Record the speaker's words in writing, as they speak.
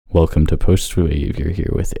Welcome to Postwave. You're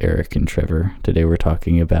here with Eric and Trevor. Today we're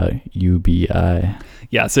talking about UBI.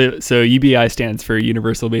 Yeah, so UBI stands for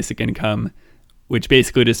Universal Basic Income, which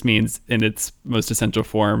basically just means, in its most essential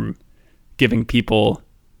form, giving people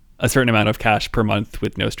a certain amount of cash per month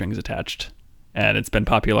with no strings attached. And it's been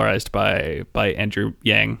popularized by Andrew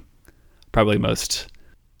Yang, probably most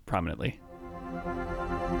prominently.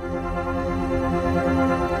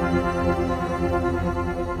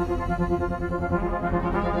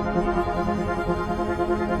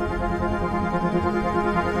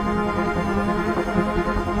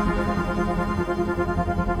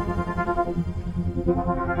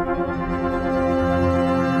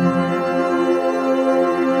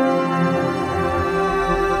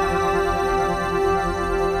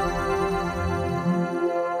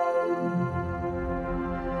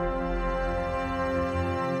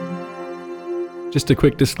 Just a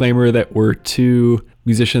quick disclaimer that we're two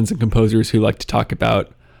musicians and composers who like to talk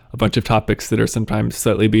about a bunch of topics that are sometimes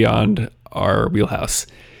slightly beyond our wheelhouse.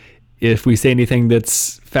 If we say anything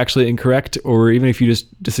that's factually incorrect, or even if you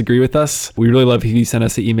just disagree with us, we really love if you send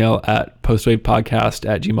us an email at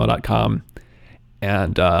postwavepodcast@gmail.com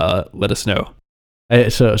and let us know.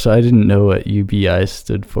 So I didn't know what UBI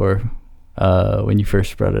stood for when you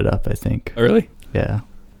first brought it up, I think. Oh, really? Yeah.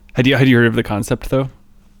 Had you heard of the concept, though?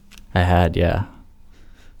 I had, yeah.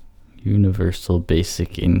 Universal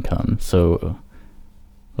Basic Income. So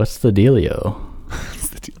what's the dealio?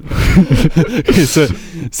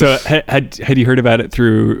 So had you heard about it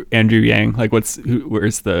through Andrew Yang? Like,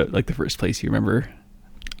 where's the first place you remember?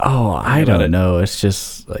 Oh, I don't know. It's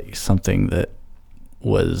just like something that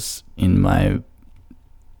was in my,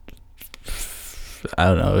 I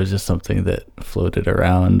don't know. It was just something that floated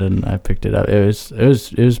around and I picked it up. It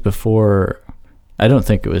was before. I don't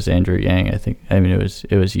think it was Andrew Yang.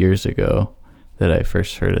 It was years ago that I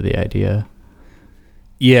first heard of the idea.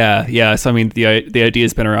 Yeah. So I mean, the idea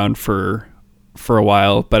has been around for a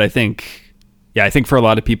while, but I think for a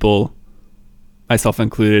lot of people, myself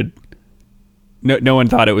included, no one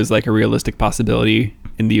thought it was like a realistic possibility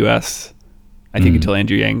in the U.S. I think until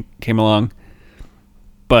Andrew Yang came along.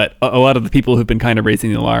 But a lot of the people who've been kind of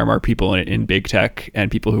raising the alarm are people in big tech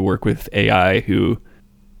and people who work with AI who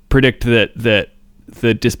predict that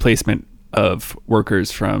the displacement of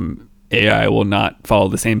workers from AI will not follow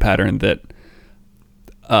the same pattern that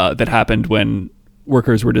happened when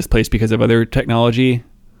workers were displaced because of other technology,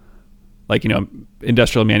 like,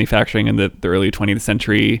 industrial manufacturing in the early 20th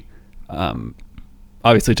century.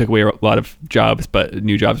 Obviously took away a lot of jobs, but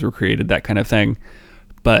new jobs were created, that kind of thing.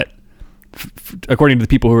 But according to the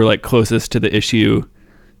people who are like closest to the issue,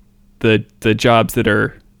 the jobs that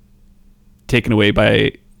are taken away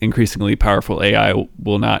by increasingly powerful AI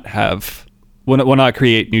will not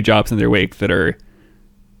create new jobs in their wake that are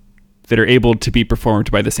able to be performed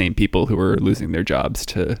by the same people who are losing their jobs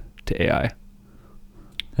to AI.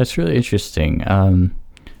 That's really interesting.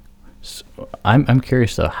 So I'm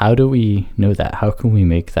curious though. How do we know that? How can we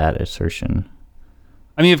make that assertion?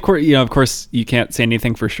 I mean, of course, you can't say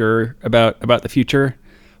anything for sure about the future,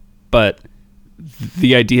 but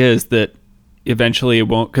the idea is that eventually it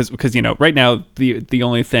won't, because right now the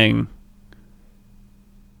only thing,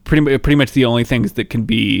 pretty much the only things that can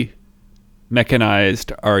be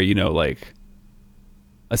mechanized are like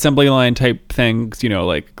assembly line type things,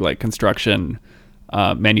 like construction,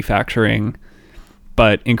 manufacturing,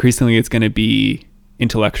 but increasingly it's going to be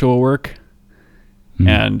intellectual work.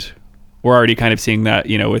 And we're already kind of seeing that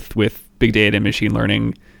with big data and machine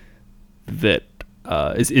learning that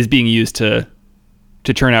is being used to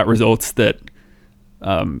churn out results that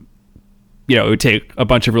it would take a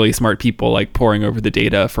bunch of really smart people like poring over the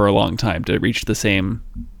data for a long time to reach the same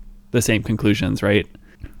conclusions, right?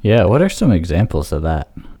 Yeah. What are some examples of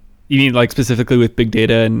that? You mean like specifically with big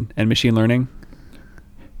data and machine learning?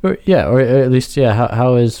 Or at least,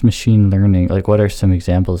 how is machine learning, like what are some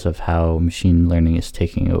examples of how machine learning is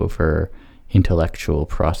taking over intellectual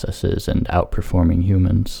processes and outperforming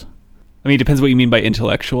humans? I mean, it depends what you mean by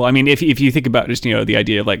intellectual. I mean, if you think about just, the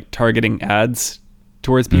idea of like targeting ads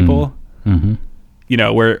towards people,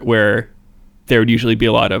 where there would usually be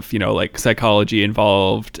a lot of, like psychology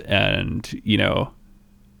involved and,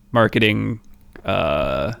 marketing,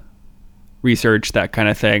 research, that kind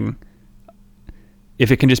of thing. If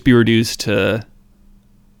it can just be reduced to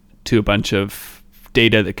a bunch of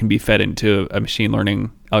data that can be fed into a machine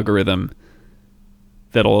learning algorithm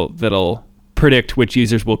that'll predict which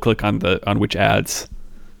users will click on which ads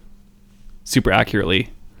super accurately.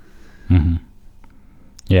 Mm-hmm.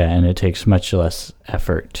 Yeah, and it takes much less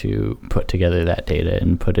effort to put together that data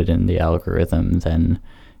and put it in the algorithm than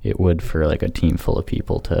it would for like a team full of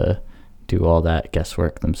people to do all that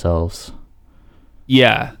guesswork themselves.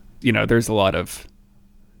 Yeah, there's a lot of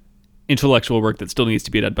intellectual work that still needs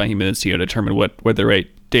to be done by humans to determine what the right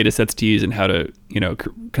data sets to use and how to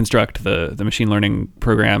construct the machine learning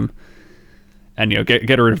program, and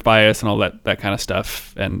get rid of bias and all that kind of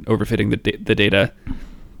stuff, and overfitting the data.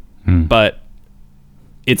 But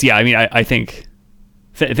it's I think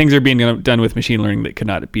things are being done with machine learning that could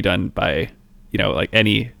not be done by like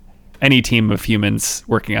any team of humans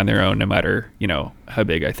working on their own, no matter how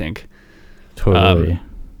big. I think totally.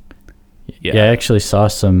 Yeah, I actually saw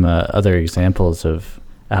some other examples of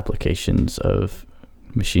applications of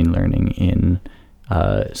machine learning in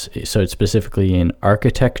so it's specifically in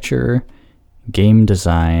architecture, game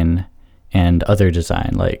design, and other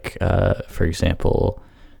design, like for example,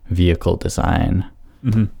 vehicle design.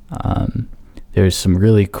 There's some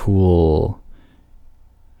really cool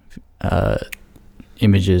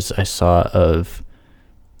images I saw of,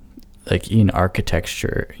 like, in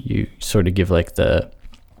architecture, you sort of give like the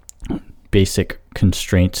basic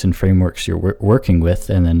constraints and frameworks you're working with,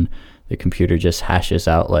 and then the computer just hashes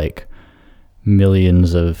out like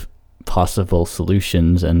millions of possible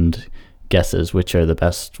solutions and guesses which are the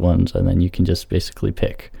best ones, and then you can just basically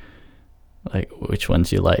pick like which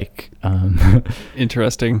ones you like.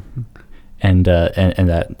 Interesting. And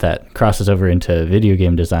that crosses over into video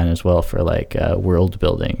game design as well, for like world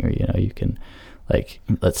building, or you can, like,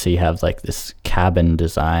 let's say you have like this cabin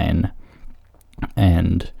design,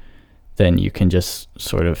 and then you can just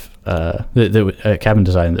sort of the cabin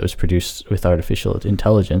design that was produced with artificial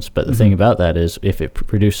intelligence. But the thing about that is, if it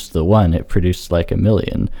produced the one, it produced like a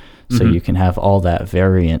million. So you can have all that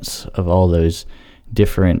variance of all those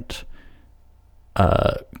different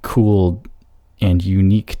cool and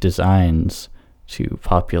unique designs to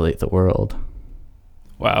populate the world.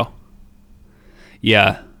 Wow.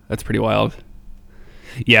 Yeah, that's pretty wild.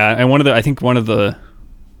 Yeah, and I think one of the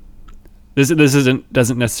this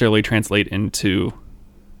doesn't necessarily translate into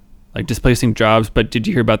like displacing jobs, but did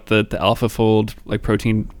you hear about the AlphaFold, like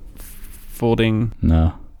protein folding?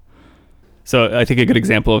 No. So I think a good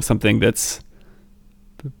example of something that's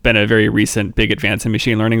been a very recent big advance in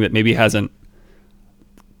machine learning that maybe hasn't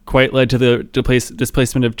quite led to the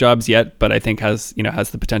displacement of jobs yet, but I think has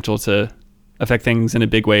the potential to affect things in a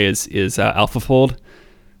big way is AlphaFold,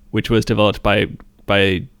 which was developed by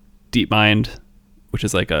DeepMind, which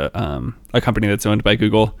is like a company that's owned by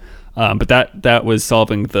Google. But that was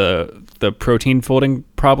solving the protein folding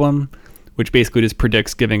problem, which basically just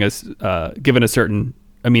predicts given a certain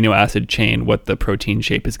amino acid chain what the protein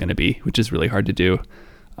shape is going to be, which is really hard to do.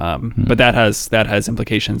 But that has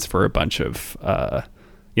implications for a bunch of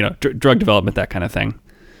drug development, that kind of thing,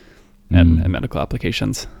 and medical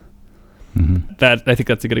applications. That, I think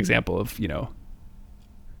that's a good example of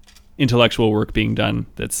intellectual work being done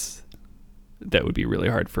that would be really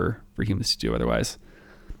hard for humans to do otherwise.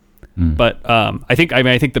 But I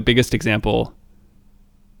think the biggest example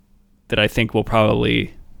that I think will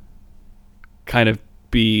probably kind of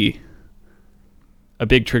be a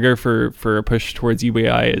big trigger for a push towards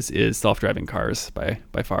UBI is self-driving cars by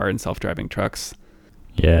far, and self-driving trucks.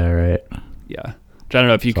 Yeah, right. Yeah. I don't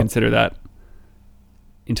know if you consider that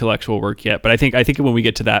intellectual work yet, but I think when we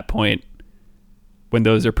get to that point, when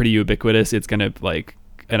those are pretty ubiquitous, it's going to, like,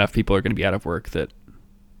 enough people are going to be out of work that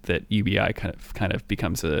UBI kind of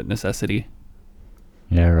becomes a necessity.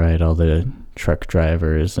 Yeah, right. All the truck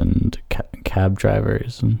drivers and cab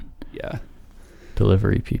drivers and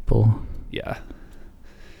delivery people. Yeah.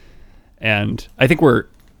 And I think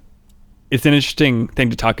it's an interesting thing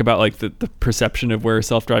to talk about, like the perception of where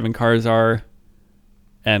self-driving cars are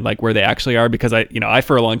and like where they actually are, because I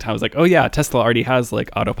for a long time was like, oh yeah, Tesla already has like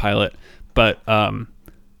autopilot, but I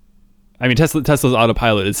mean Tesla's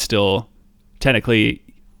autopilot is still technically,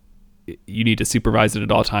 you need to supervise it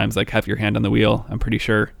at all times, like have your hand on the wheel, I'm pretty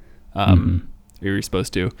sure. You're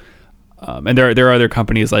supposed to. And there are other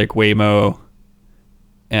companies like Waymo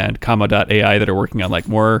and Comma.ai that are working on like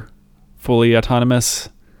more fully autonomous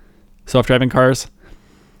self-driving cars,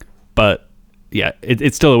 but yeah,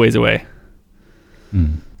 it's still a ways away.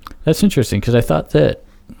 That's interesting, because I thought that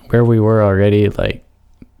where we were already, like,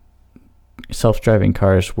 self-driving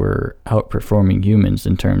cars were outperforming humans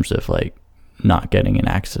in terms of like not getting in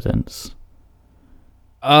accidents.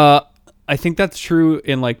 I think that's true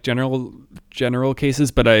in like general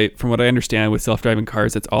cases, but from what I understand with self-driving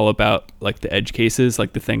cars, it's all about like the edge cases,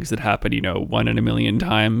 like the things that happen 1 in a million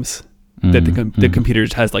times that the computer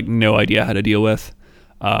just has like no idea how to deal with.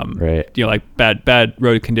 Right. Like bad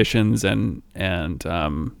road conditions and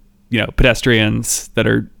pedestrians that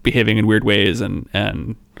are behaving in weird ways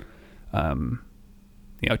and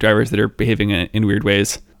drivers that are behaving in weird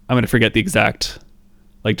ways. I'm going to forget the exact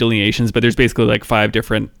like delineations, but there's basically like 5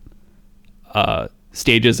 different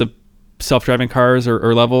stages of self-driving cars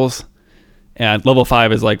or levels. And level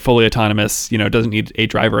 5 is like fully autonomous, doesn't need a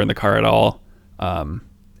driver in the car at all.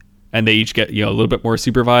 And they each get, a little bit more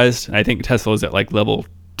supervised. And I think Tesla is at like level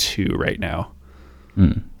 2 right now.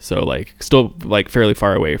 So like still like fairly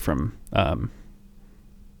far away from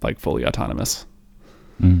like fully autonomous.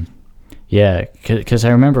 Yeah, because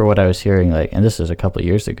I remember what I was hearing, like, and this is a couple of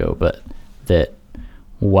years ago, but that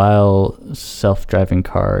while self-driving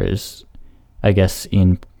cars, I guess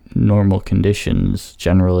in normal conditions,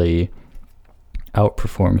 generally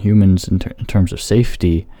outperform humans in terms of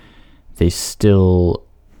safety, they still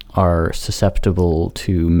are susceptible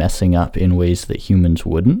to messing up in ways that humans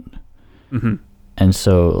wouldn't. And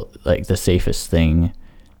so, like, the safest thing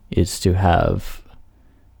is to have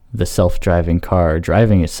the self-driving car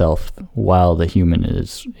driving itself while the human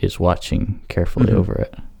is watching carefully over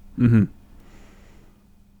it.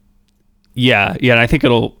 Yeah, and I think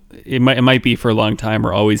it might be for a long time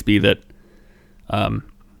or always be that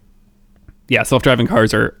self-driving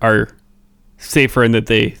cars are safer in that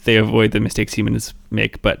they avoid the mistakes humans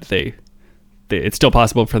make, but it's still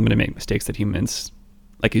possible for them to make mistakes that humans,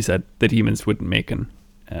 like you said, that humans wouldn't make and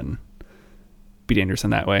be dangerous in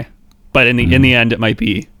that way. But in the end, it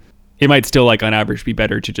might still, like, on average be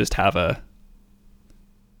better to just have a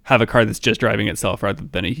car that's just driving itself rather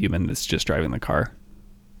than a human that's just driving the car.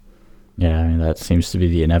 Yeah, I mean, that seems to be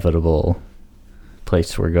the inevitable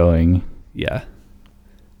place we're going. Yeah,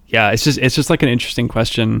 it's just like an interesting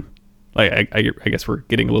question. Like, I guess we're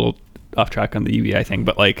getting a little off track on the UBI thing,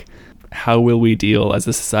 but like, how will we deal as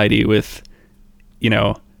a society with,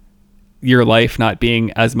 your life not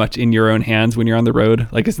being as much in your own hands when you're on the road?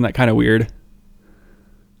 Like, isn't that kind of weird?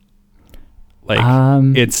 Like,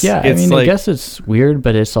 it's like, I guess it's weird,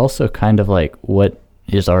 but it's also kind of like what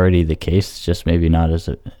is already the case, just maybe not as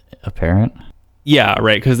apparent. Yeah,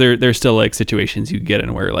 right. Because there's still like situations you get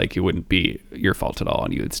in where like it wouldn't be your fault at all,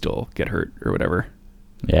 and you would still get hurt or whatever.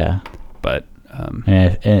 Yeah, but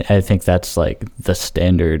and I think that's like the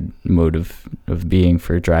standard mode of being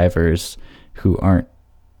for drivers who aren't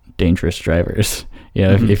dangerous drivers.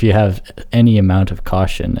 If you have any amount of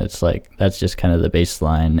caution, it's like that's just kind of the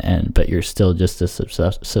baseline, but you're still just as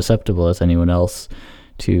susceptible as anyone else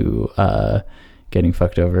to getting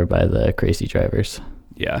fucked over by the crazy drivers.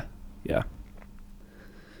 Yeah.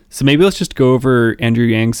 So maybe let's just go over Andrew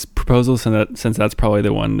Yang's proposal, since that's probably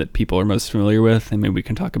the one that people are most familiar with, and maybe we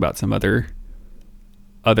can talk about some other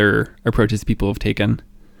approaches people have taken.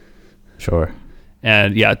 Sure.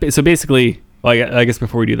 And yeah, so basically, well, I guess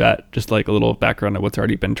before we do that, just like a little background of what's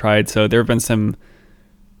already been tried. So there have been some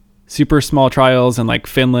super small trials in like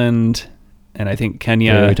Finland and I think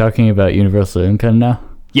Kenya. Are we talking about universal income now?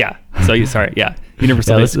 Yeah. So sorry. Yeah.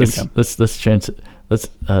 Universal basic income.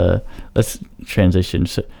 Let's transition.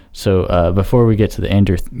 So before we get to the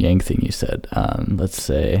Andrew Yang thing you said, let's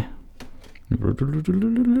say,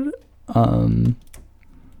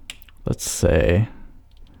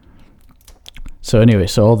 so anyway,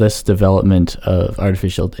 so all this development of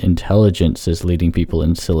artificial intelligence is leading people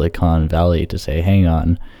in Silicon Valley to say, hang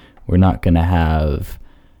on, we're not going to have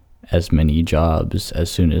as many jobs as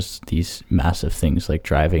soon as these massive things like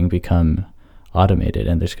driving become automated,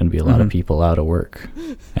 and there's going to be a lot of people out of work.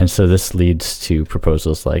 And so this leads to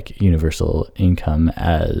proposals like universal income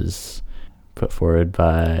as put forward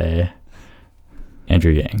by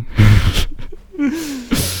Andrew Yang.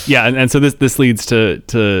 Yeah, and so this leads to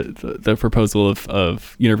the proposal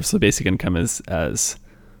of universal basic income as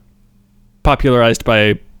popularized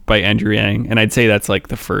by Andrew Yang, and I'd say that's like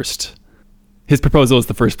his proposal is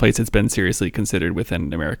the first place it's been seriously considered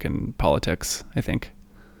within American politics, I think.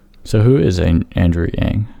 So who is Andrew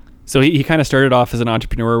Yang? So he kind of started off as an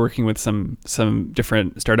entrepreneur working with some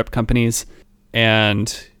different startup companies,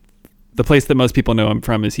 and the place that most people know him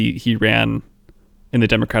from is he ran in the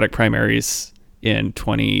Democratic primaries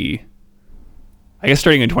starting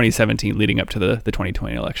in 2017, leading up to the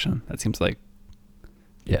 2020 election. That seems like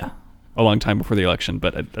a long time before the election,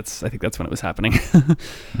 but I think that's when it was happening.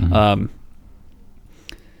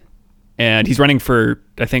 And he's running for,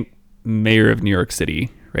 I think, mayor of New York City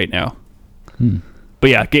right now. But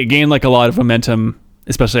yeah, gained like a lot of momentum,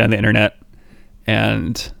 especially on the internet.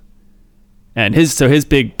 And his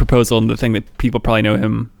big proposal, and the thing that people probably know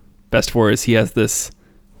him best for, is he has this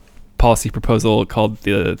policy proposal called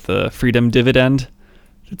the freedom dividend.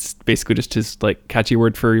 It's basically just his like catchy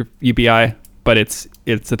word for UBI, but it's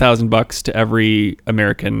 $1,000 to every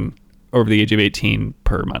American over the age of 18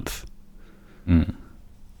 per month.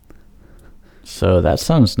 So that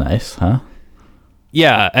sounds nice, huh?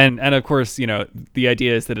 Yeah, and of course, the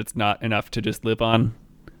idea is that it's not enough to just live on,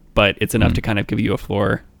 but it's enough to kind of give you a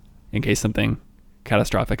floor in case something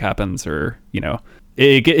catastrophic happens, or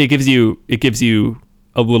it gives you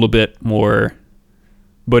a little bit more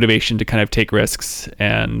motivation to kind of take risks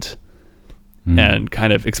and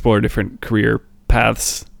kind of explore different career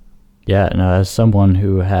paths. Yeah, no, as someone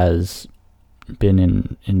who has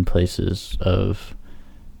been in places of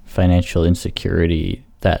financial insecurity,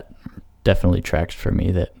 that definitely tracks for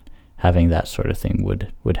me, that having that sort of thing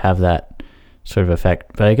would have that sort of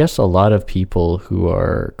effect. But I guess a lot of people who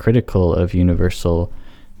are critical of universal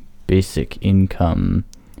basic income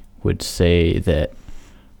would say that,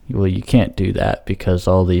 well, you can't do that because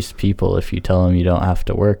all these people, if you tell them you don't have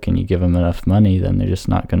to work and you give them enough money, then they're just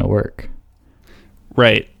not going to work.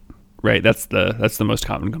 Right. That's the most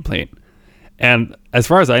common complaint. And as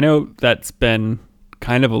far as I know, that's been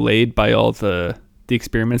kind of allayed by all the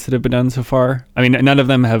experiments that have been done so far. I mean, none of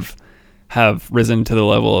them have risen to the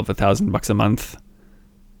level of $1,000 a month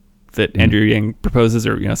that Andrew Yang proposes,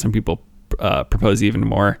 or some people propose even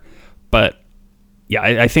more. But yeah,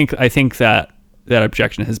 I think that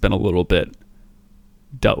objection has been a little bit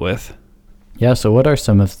dealt with. Yeah. So what are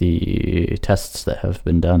some of the tests that have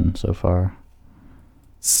been done so far?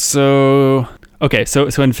 So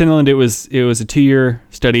in Finland it was a 2-year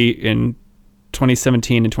study in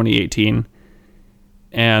 2017 and 2018,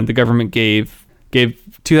 and the government gave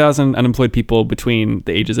 2,000 unemployed people between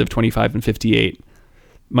the ages of 25 and 58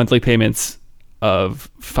 monthly payments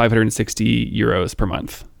of 560 euros per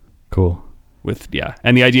month. Cool.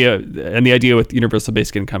 And the idea with universal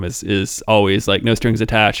basic income is always like no strings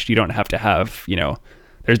attached. You don't have to have,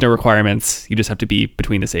 there's no requirements. You just have to be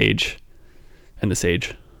between this age and this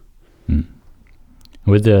age.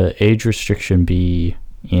 Would the age restriction be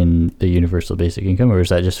in the universal basic income, or is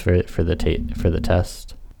that just for the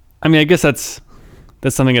test? I mean, I guess that's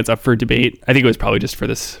something that's up for debate. I think it was probably just for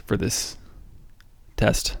this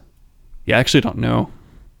test. Yeah, I actually don't know,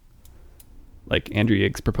 like Andrew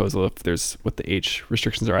Yang's proposal, if there's what the age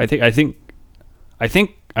restrictions are. I think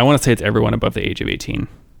I want to say it's everyone above the age of 18.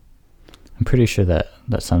 I'm pretty sure that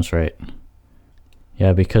sounds right.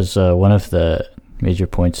 Yeah, because one of the major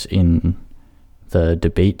points in the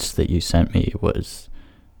debates that you sent me was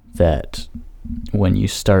that when you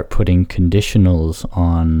start putting conditionals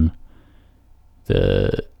on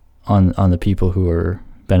the people who are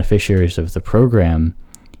beneficiaries of the program,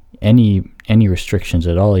 any restrictions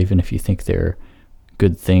at all, even if you think they're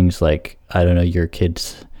good things, like, I don't know, your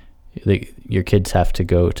kids have to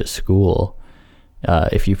go to school.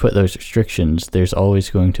 If you put those restrictions, there's always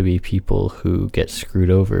going to be people who get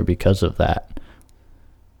screwed over because of that.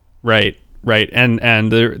 Right.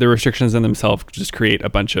 And the restrictions in themselves just create a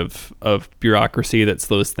bunch of bureaucracy that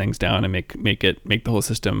slows things down and make the whole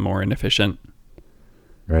system more inefficient.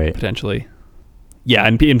 Right. Potentially. Yeah.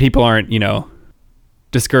 And people aren't,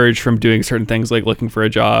 discouraged from doing certain things like looking for a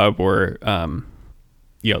job, or,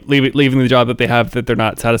 leaving the job that they have that they're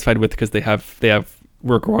not satisfied with because they have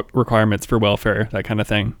work requirements for welfare, that kind of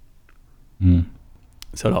thing.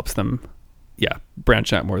 So it helps them,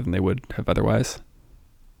 branch out more than they would have otherwise.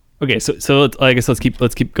 Okay, so I guess let's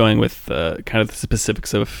keep going with kind of the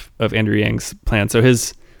specifics of Andrew Yang's plan. So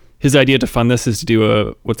his idea to fund this is to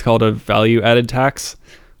do what's called a value added tax,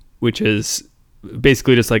 which is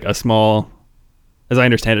basically just like a small, as I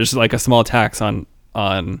understand it, just like a small tax on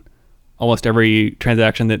almost every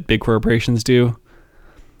transaction that big corporations do,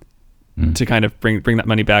 to kind of bring that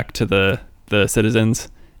money back to the citizens.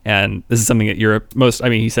 And this is something that Europe,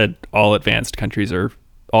 he said all advanced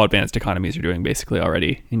economies are doing basically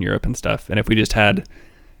already in Europe and stuff. And if we just had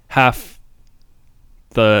half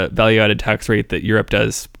the value-added tax rate that Europe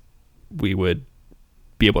does, we would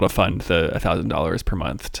be able to fund the $1,000 per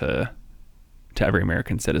month to every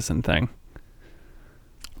American citizen thing.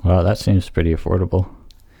 Wow, that seems pretty affordable.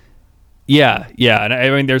 Yeah, and I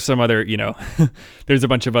mean, there's some other, there's a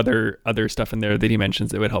bunch of other stuff in there that he mentions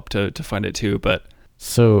that would help to fund it too. But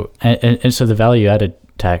so and so the value-added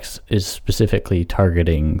tax is specifically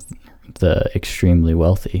targeting the extremely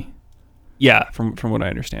wealthy. Yeah, from what I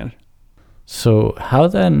understand. So how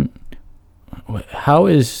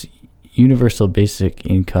is universal basic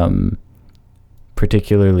income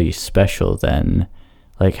particularly special then?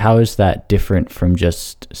 Like, how is that different from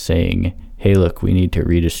just saying, hey, look, we need to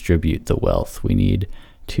redistribute the wealth. We need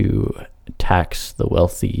to tax the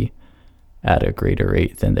wealthy at a greater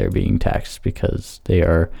rate than they're being taxed because they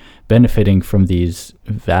are benefiting from these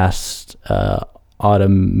vast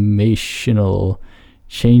automational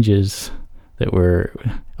changes that were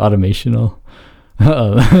automational.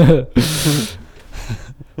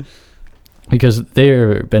 because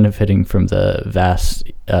they're benefiting from the vast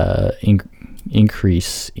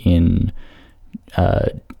increase in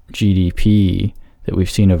GDP that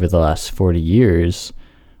we've seen over the last 40 years,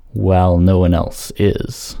 while no one else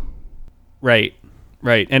is. Right.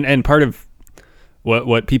 And part of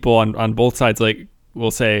what people on both sides like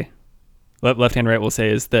will say, left and right will say,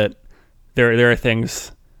 is that there are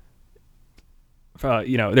things,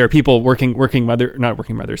 there are people not working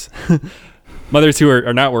mothers, mothers who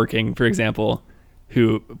are not working, for example,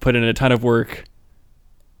 who put in a ton of work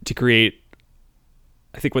to create,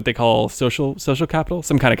 I think, what they call social capital,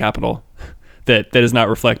 some kind of capital that is not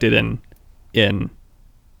reflected in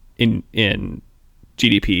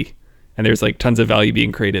GDP. And there's like tons of value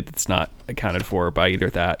being created that's not accounted for by either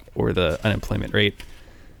that or the unemployment rate.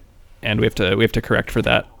 And we have to correct for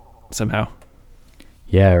that somehow.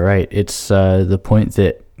 Yeah, right. It's the point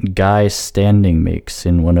that Guy Standing makes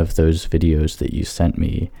in one of those videos that you sent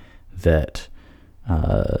me, that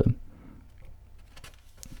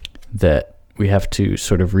that we have to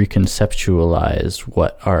sort of reconceptualize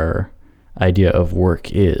what our idea of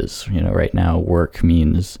work is. Right now, work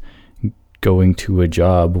means going to a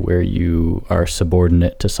job where you are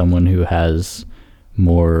subordinate to someone who has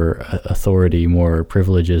more authority, more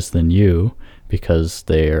privileges than you, because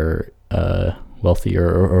they're wealthier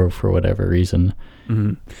or for whatever reason.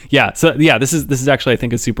 Mm-hmm. Yeah. So yeah, this is actually, I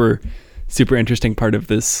think, a super interesting part of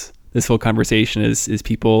this whole conversation is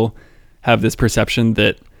people have this perception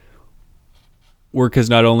that work is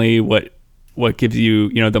not only what gives you,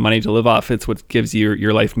 the money to live off, it's what gives you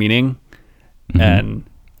your life meaning. Mm-hmm.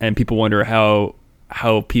 And people wonder how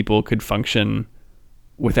people could function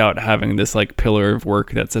without having this like pillar of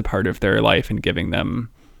work that's a part of their life and giving them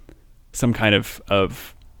some kind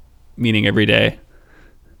of meaning every day.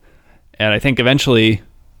 And I think eventually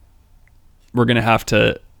we're going to have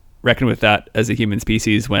to reckon with that as a human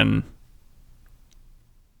species when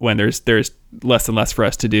there's less and less for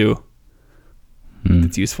us to do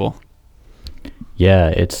that's useful. Yeah,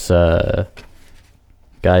 it's Guy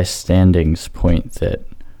Standing's point that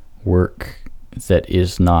work that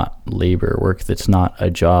is not labor, work that's not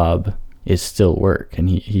a job, is still work. And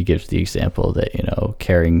he gives the example that,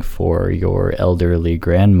 caring for your elderly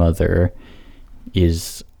grandmother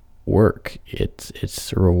is work.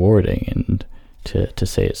 It's rewarding, and to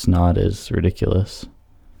say it's not is ridiculous.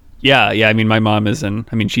 Yeah. I mean, my mom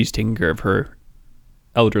she's taking care of her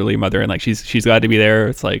elderly mother, and like she's glad to be there.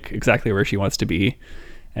 It's like exactly where she wants to be,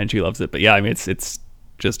 and she loves it. But yeah, I mean, it's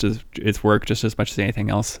work just as much as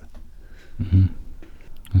anything else. Mm-hmm.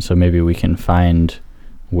 And so maybe we can find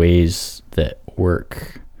ways that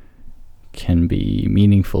work can be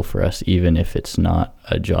meaningful for us, even if it's not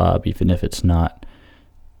a job, even if it's not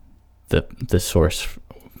the source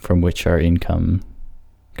from which our income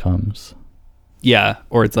comes. Yeah,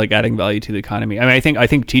 or it's like adding value to the economy. I mean, I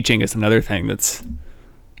think teaching is another thing that's.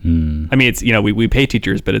 I mean, it's we pay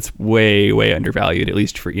teachers, but it's way undervalued, at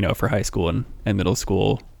least for high school and middle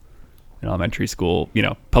school and elementary school.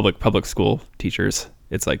 Public school teachers,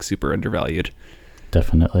 it's like super undervalued.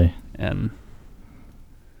 Definitely. And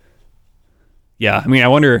yeah, I mean,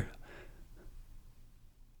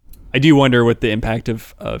 I do wonder what the impact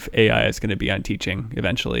of AI is going to be on teaching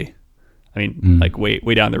eventually. I mean, like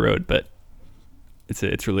way down the road, but it's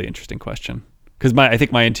a really interesting question. Because I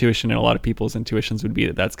think my intuition and a lot of people's intuitions would be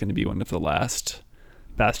that that's going to be one of the last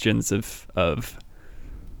bastions of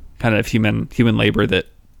kind of human labor that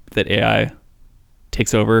AI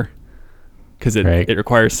takes over, because it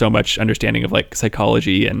requires so much understanding of like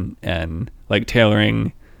psychology and like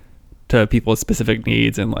tailoring to people's specific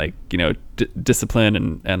needs and like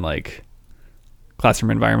discipline and like classroom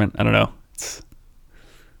environment. I don't know. It's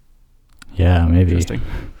maybe interesting.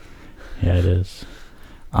 Yeah, it is.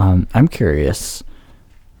 I'm curious,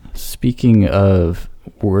 speaking of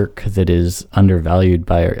work that is undervalued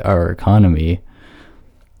by our economy,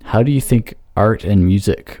 how do you think art and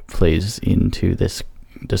music plays into this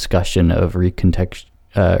discussion of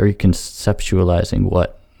reconceptualizing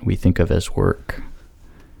what we think of as work?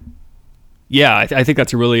 Yeah, I think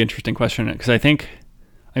that's a really interesting question, because I think,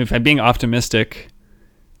 if I'm being optimistic,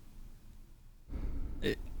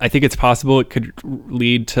 I think it's possible it could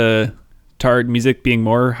lead to art and music being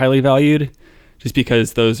more highly valued, just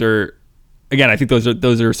because those are, again, I think those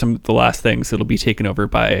are some of the last things that'll be taken over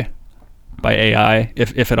by AI,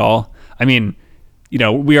 if at all. I mean,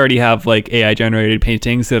 we already have like AI generated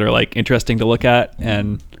paintings that are like interesting to look at,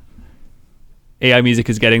 and AI music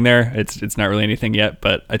is getting there. It's not really anything yet,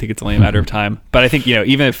 but I think it's only a matter of time. But I think,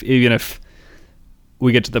 even if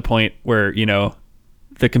we get to the point where,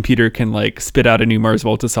 the computer can like spit out a new Mars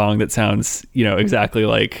Volta song that sounds, exactly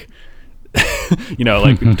like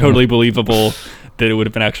like totally believable that it would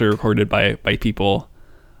have been actually recorded by people.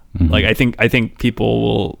 Mm-hmm. Like I think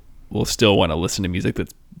people will still want to listen to music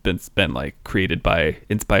that's been like created by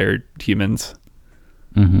inspired humans.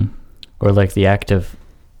 Mm-hmm. Or like the act of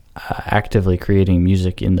actively creating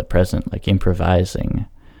music in the present, like improvising.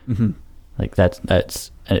 Mm-hmm. Like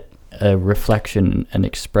that's a reflection, an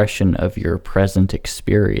expression of your present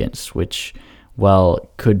experience, which, while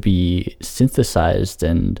could be synthesized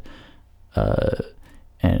and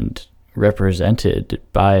represented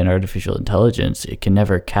by an artificial intelligence, it can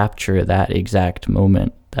never capture that exact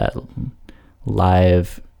moment, that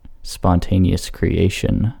live, spontaneous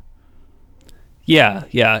creation. Yeah,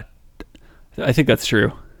 I think that's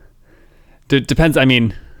true. Depends. I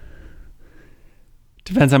mean,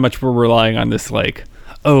 depends how much we're relying on this. Like,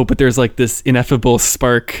 oh, but there's like this ineffable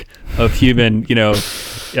spark of human, ingenuity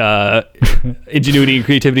and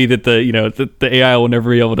creativity that the AI will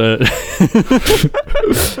never be able to.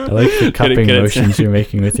 I like the cupping motions you're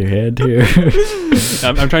making with your hand here.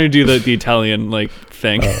 I'm trying to do the Italian like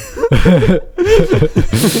thing. Oh.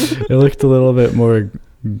 It looked a little bit more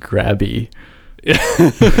grabby.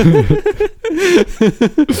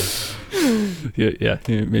 Yeah,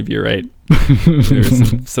 maybe you're right.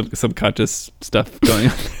 There's some subconscious stuff going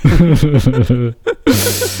on.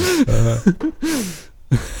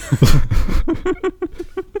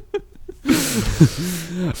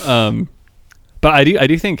 But I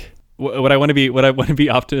do think what I want to be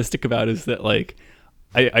optimistic about is that like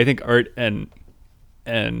I think art and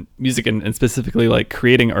music and specifically like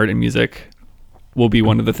creating art and music will be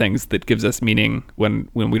one of the things that gives us meaning when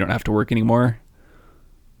we don't have to work anymore.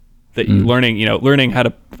 That learning how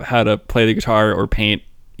to play the guitar or paint,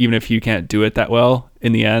 even if you can't do it that well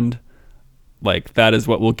in the end, like that is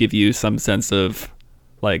what will give you some sense of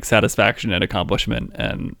like satisfaction and accomplishment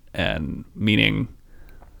and meaning.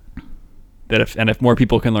 That if more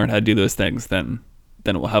people can learn how to do those things, then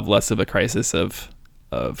we'll have less of a crisis of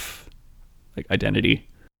like identity.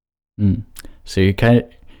 So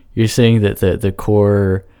you're saying that the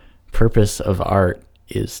core purpose of art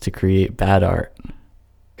is to create bad art.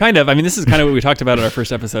 Kind of. I mean, this is kind of what we talked about in our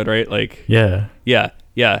first episode, right? Like, yeah.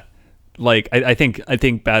 Like, I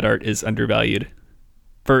think bad art is undervalued.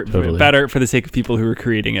 Totally. Bad art for the sake of people who are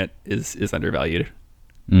creating it is undervalued.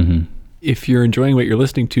 Mm-hmm. If you're enjoying what you're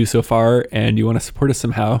listening to so far and you want to support us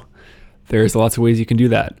somehow, there's lots of ways you can do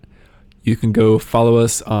that. You can go follow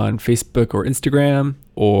us on Facebook or Instagram,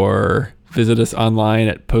 or visit us online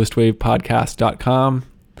at postwavepodcast.com,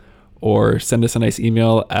 or send us a nice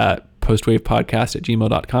email at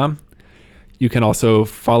postwavepodcast@gmail.com. You can also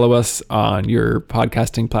follow us on your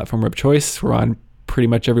podcasting platform of choice. We're on pretty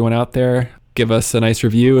much everyone out there. Give us a nice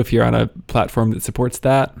review if you're on a platform that supports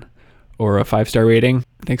that, or a 5-star rating.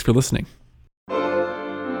 Thanks for listening.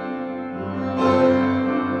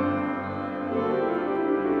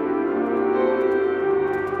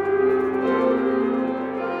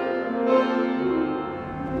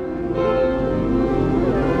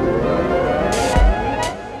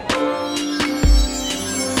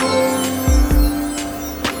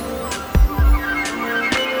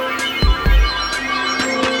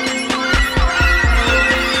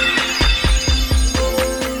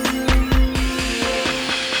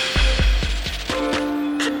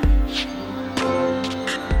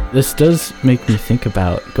 This does make me think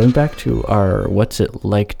about going back to our What's It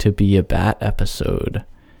Like to Be a Bat episode.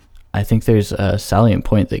 I think there's a salient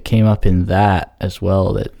point that came up in that as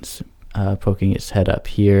well that's poking its head up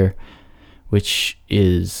here, which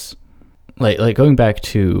is like going back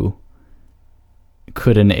to,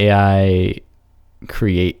 could an AI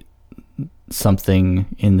create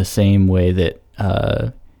something in the same way that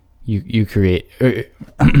you create, or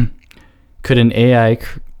could an AI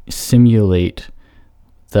simulate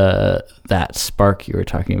that spark you were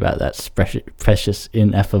talking about, that precious,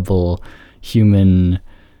 ineffable human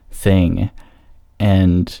thing?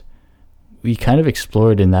 And we kind of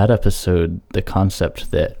explored in that episode the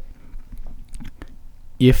concept that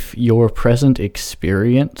if your present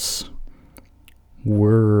experience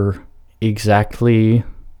were exactly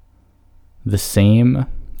the same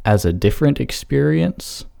as a different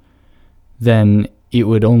experience, then it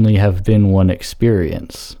would only have been one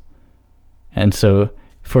experience. And so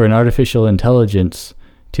for an artificial intelligence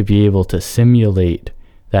to be able to simulate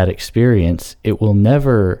that experience, it will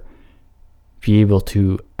never be able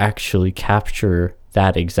to actually capture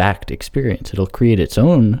that exact experience. It'll create its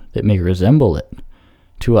own that may resemble it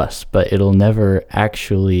to us, but it'll never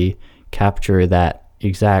actually capture that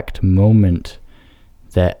exact moment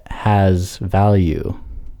that has value.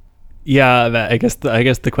 Yeah, I guess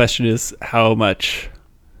the question is how much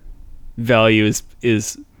value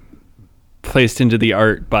is placed into the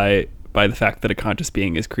art by the fact that a conscious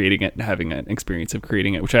being is creating it and having an experience of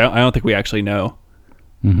creating it, which I don't think we actually know.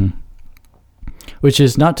 Mm-hmm. Which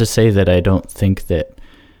is not to say that I don't think that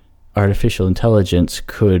artificial intelligence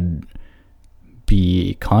could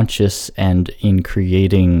be conscious and in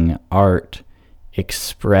creating art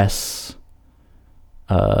express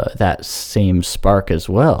that same spark as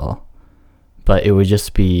well, but it would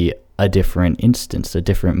just be a different instance, a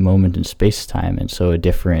different moment in space-time, and so a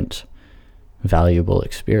different valuable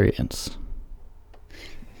experience.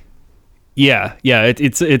 Yeah,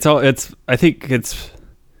 it's all I think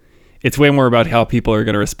it's way more about how people are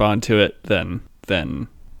going to respond to it than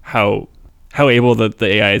how able the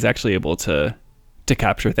AI is actually able to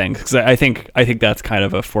capture things. Because I think that's kind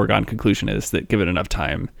of a foregone conclusion, is that given enough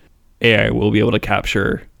time, AI will be able to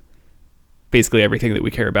capture basically everything that we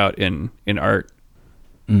care about in art.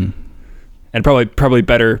 Mm. And probably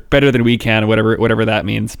better than we can, whatever that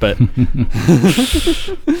means. But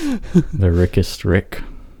the rickest Rick.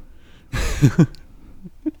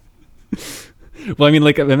 Well, I mean,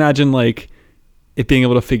 like, imagine like it being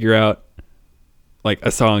able to figure out like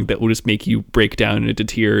a song that will just make you break down into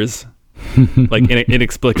tears, like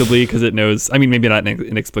inexplicably, because it knows. I mean, maybe not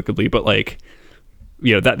inexplicably, but like,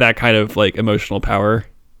 you know, that kind of like emotional power.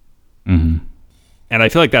 Mm-hmm. And I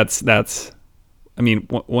feel like that's. I mean,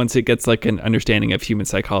 once it gets like an understanding of human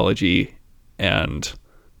psychology, and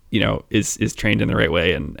you know, is trained in the right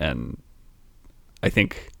way, and I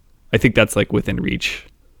think that's like within reach.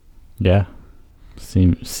 Yeah,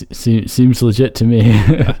 seems legit to me.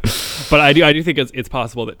 Yeah. But I do think it's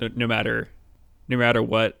possible that no matter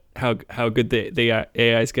what, how good the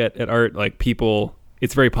AIs get at art, like people,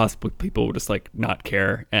 it's very possible people will just like not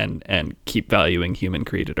care and keep valuing human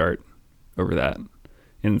created art over that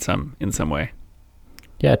in some way.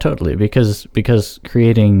 Yeah, totally. Because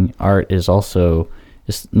creating art is also,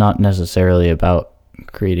 it's not necessarily about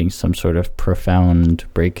creating some sort of profound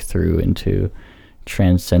breakthrough into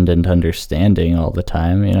transcendent understanding all the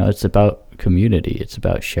time. You know, it's about community. It's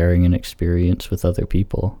about sharing an experience with other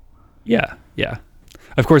people. Yeah.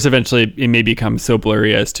 Of course, eventually it may become so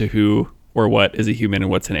blurry as to who or what is a human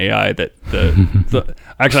and what's an AI that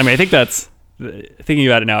actually, I mean, I think that's, thinking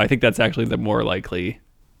about it now, I think that's actually the more likely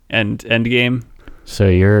end game. So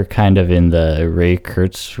you're kind of in the Ray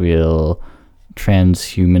Kurzweil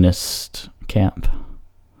transhumanist camp.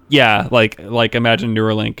 Yeah, like imagine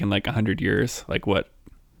Neuralink in like 100 years, like what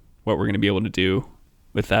we're going to be able to do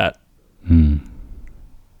with that.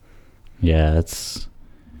 Yeah, it's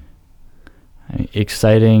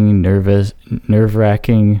exciting,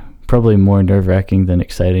 nerve-wracking, probably more nerve-wracking than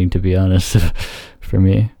exciting, to be honest, for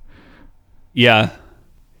me. Yeah.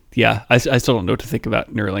 I still don't know what to think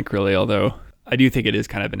about Neuralink really, although I do think it is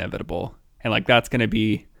kind of inevitable. And like that's going to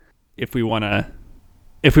be, if we want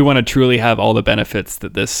to truly have all the benefits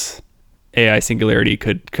that this AI singularity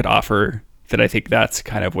could offer, that I think that's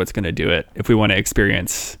kind of what's going to do it. If we want to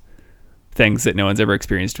experience things that no one's ever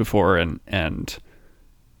experienced before and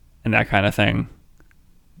that kind of thing,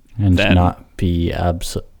 and then not be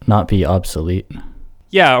obsolete.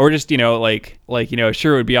 Yeah, or just, you know, like you know,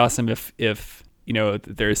 sure, it would be awesome if you know,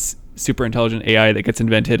 there's super intelligent AI that gets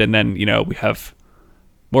invented, and then, you know, we have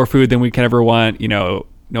more food than we can ever want. You know,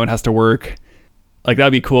 no one has to work. Like,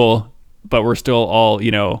 that'd be cool, but we're still all,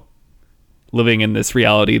 you know, living in this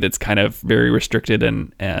reality that's kind of very restricted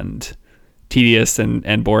and tedious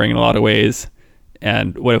and boring in a lot of ways.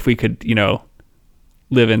 And what if we could, you know,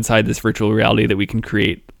 live inside this virtual reality that we can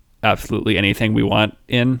create absolutely anything we want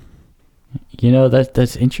in? You know,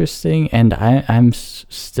 that's interesting, and I'm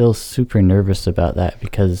still super nervous about that,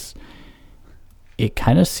 because it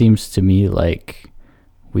kind of seems to me like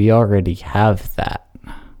we already have that.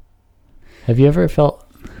 Have you ever felt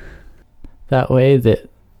that way? That,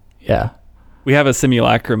 yeah, we have a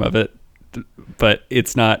simulacrum of it, but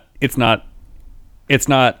it's not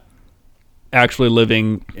actually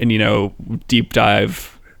living in, you know, deep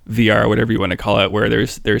dive VR, whatever you want to call it, where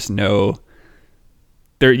there's no,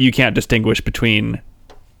 there, you can't distinguish between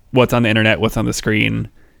what's on the internet, what's on the screen,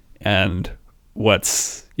 and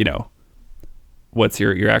what's, you know, what's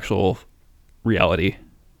your actual reality.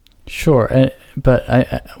 Sure, but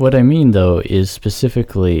what I mean though is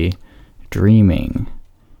specifically dreaming,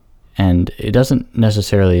 and it doesn't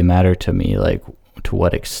necessarily matter to me like to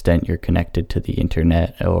what extent you're connected to the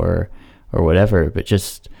internet or whatever, but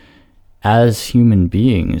just as human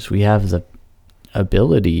beings, we have the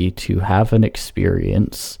ability to have an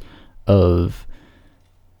experience of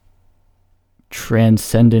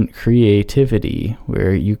transcendent creativity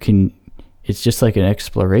where you can, it's just like an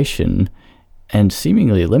exploration and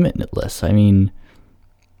seemingly limitless. I mean,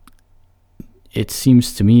 it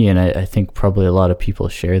seems to me, and I think probably a lot of people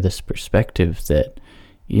share this perspective, that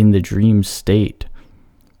in the dream state,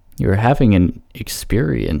 you're having an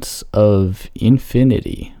experience of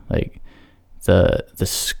infinity, like the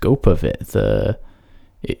scope of it,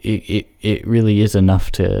 it really is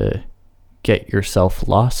enough to get yourself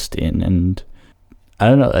lost in. And I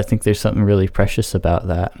don't know, I think there's something really precious about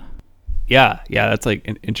that. Yeah, that's like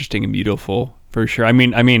interesting and beautiful for sure. I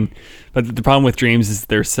mean, but the problem with dreams is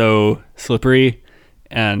they're so slippery,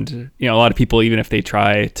 and a lot of people, even if they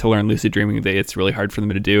try to learn lucid dreaming, it's really hard for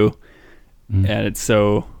them to do, and it's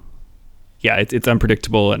so, it's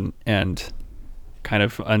unpredictable and kind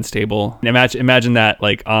of unstable. Imagine that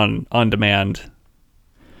like on demand,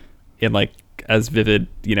 in like as vivid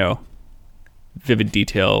detail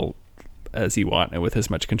as you want, and with as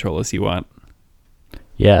much control as you want.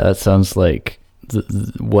 Yeah, that sounds like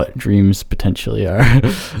what dreams potentially are.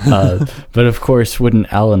 But of course,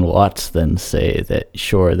 wouldn't Alan Watts then say that,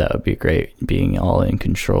 sure, that would be great, being all in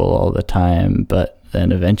control all the time, but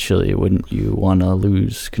then eventually wouldn't you want to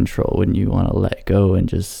lose control? Wouldn't you want to let go and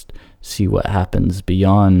just see what happens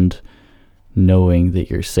beyond knowing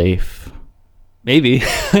that you're safe? Maybe.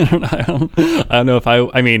 I don't know if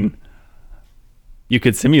I mean, you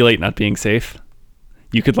could simulate not being safe.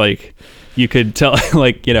 You could tell,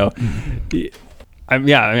 like,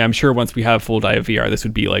 I'm sure once we have full dive VR, this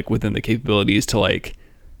would be like within the capabilities to like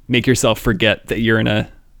make yourself forget that you're in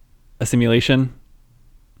a simulation,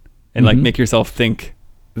 and like make yourself think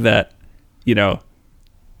that, I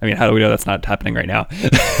mean, how do we know that's not happening right now?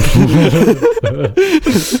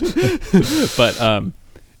 But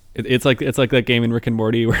it's like that game in Rick and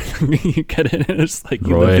Morty where you get in and it's like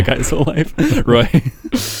you live the guy's whole life. Roy.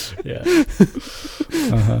 Yeah.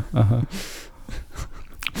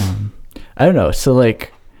 I don't know. So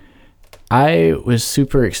like, I was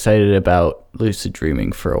super excited about lucid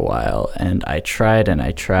dreaming for a while, and I tried and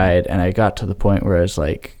I got to the point where I was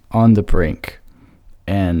like on the brink,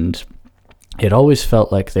 and it always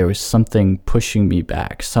felt like there was something pushing me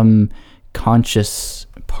back, some conscious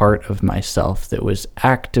part of myself that was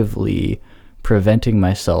actively preventing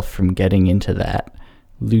myself from getting into that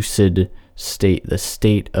lucid state, the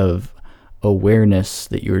state of awareness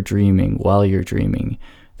that you're dreaming while you're dreaming,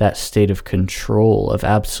 that state of control, of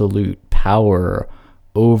absolute power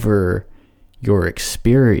over your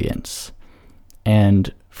experience.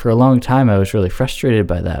 And for a long time, I was really frustrated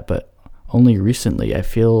by that, but only recently I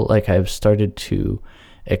feel like I've started to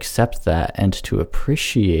accept that and to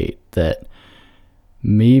appreciate that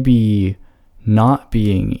maybe not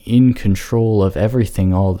being in control of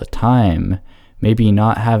everything all the time, maybe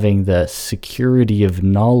not having the security of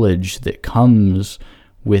knowledge that comes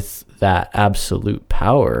with that absolute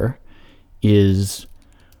power, is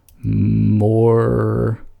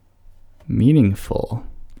more meaningful.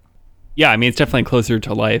 Yeah, I mean, it's definitely closer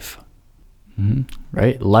to life. Mm-hmm.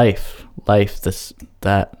 Right? Life,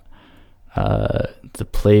 the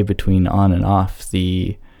play between on and off,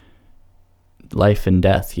 the life and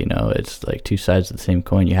death, it's like two sides of the same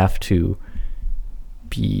coin. You have to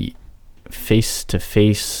be face to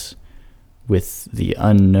face with the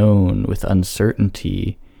unknown, with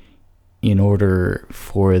uncertainty, in order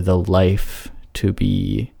for the life to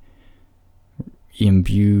be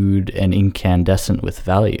imbued and incandescent with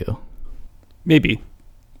value. Maybe.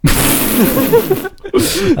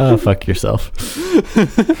 Oh, fuck yourself.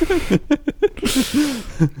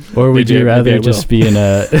 Or would you rather just be in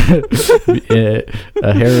a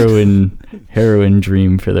heroin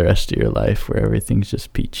dream for the rest of your life where everything's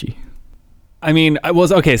just peachy? I mean,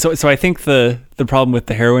 so I think the problem with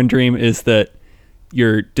the heroin dream is that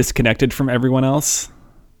you're disconnected from everyone else,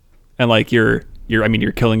 and like you're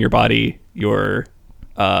killing your body, you're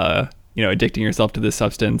addicting yourself to this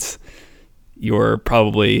substance, you're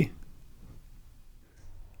probably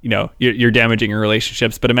you're damaging your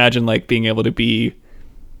relationships. But imagine like being able to be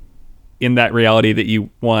in that reality that you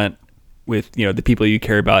want, with the people you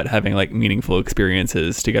care about, having like meaningful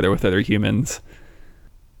experiences together with other humans.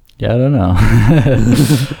 Yeah, I don't know.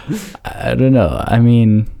 I don't know. I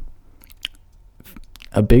mean,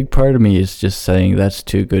 a big part of me is just saying that's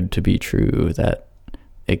too good to be true, that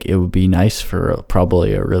it would be nice for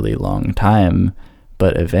probably a really long time,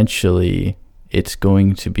 but eventually it's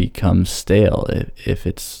going to become stale. If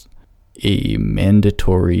it's a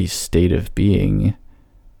mandatory state of being,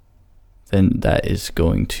 then that is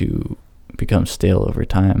going to become stale over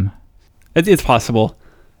time. It's possible.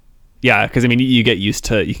 Yeah, because I mean, you can get used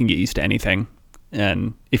to anything,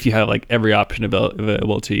 and if you have like every option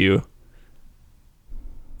available to you,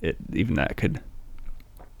 even that could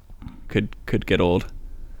get old.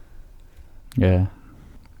 Yeah,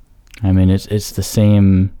 I mean, it's the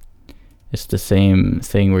same It's the same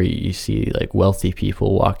thing where you see like wealthy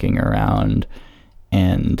people walking around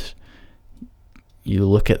and you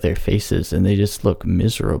look at their faces and they just look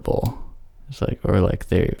miserable. It's like, or like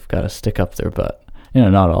they've got a stick up their butt.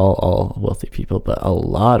 Not all wealthy people, but a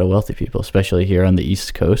lot of wealthy people, especially here on the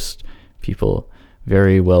East Coast, people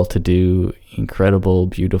very well-to-do, incredible,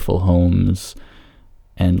 beautiful homes,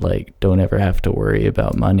 and like don't ever have to worry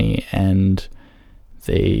about money, and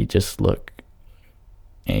they just look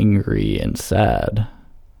angry and sad.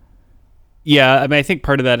 Yeah, I mean, I think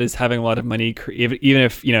part of that is having a lot of money, even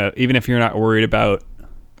if you're not worried about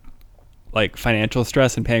like financial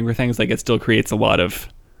stress and paying for things, like it still creates a lot of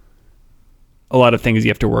things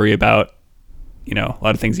you have to worry about, a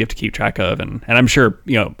lot of things you have to keep track of. And I'm sure,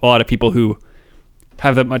 a lot of people who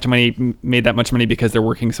have that much money made that much money because they're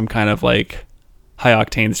working some kind of like high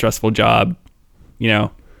octane, stressful job,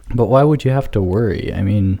 But why would you have to worry? I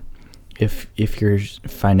mean, if your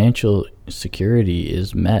financial security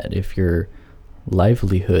is met, if your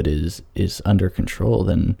livelihood is under control,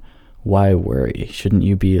 then why worry? Shouldn't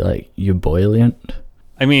you be like ebullient?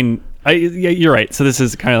 I mean, yeah, you're right. So this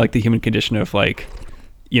is kind of like the human condition of like,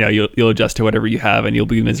 you'll adjust to whatever you have and you'll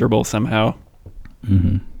be miserable somehow.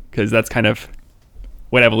 Because that's kind of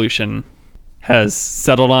what evolution has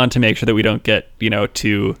settled on, to make sure that we don't get,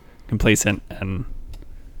 too complacent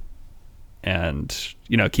and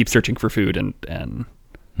keep searching for food and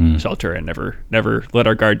shelter, and never let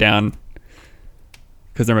our guard down,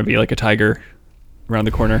 because there might be like a tiger around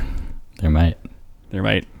the corner. There might.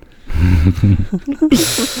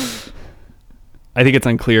 I think it's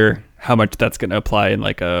unclear how much that's going to apply in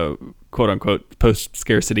like a quote unquote post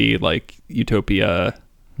scarcity, like utopia,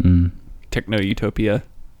 techno utopia.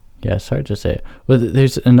 Yeah, it's hard to say. Well,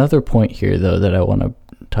 there's another point here though that I want to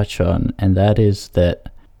touch on, and that is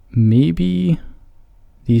that maybe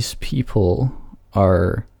these people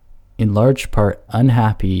are in large part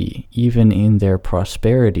unhappy even in their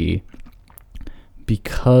prosperity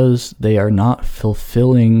because they are not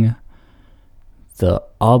fulfilling the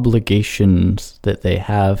obligations that they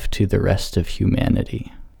have to the rest of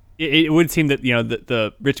humanity. It would seem that,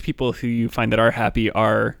 the rich people who you find that are happy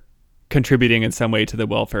are contributing in some way to the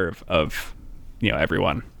welfare of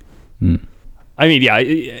everyone. I mean, yeah,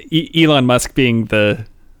 Elon Musk being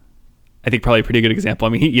I think probably a pretty good example.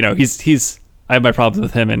 I mean, he's I have my problems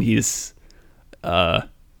with him, and he's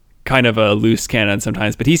kind of a loose cannon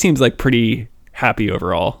sometimes, but he seems like pretty happy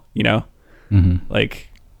overall, like,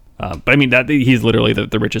 but I mean that he's literally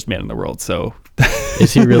the richest man in the world. So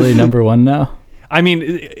is he really number one now? I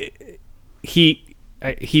mean, he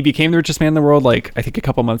became the richest man in the world, like I think a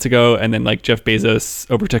couple months ago, and then like Jeff Bezos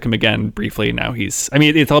overtook him again briefly. Now I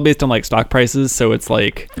mean, it's all based on like stock prices, so it's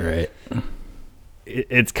like, right.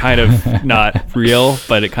 It's kind of not real,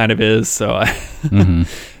 but it kind of is. So,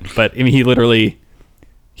 but I mean, he literally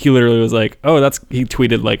was like, he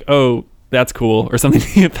tweeted like, "Oh, that's cool," or something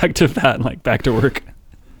to the effect of that, and like back to work.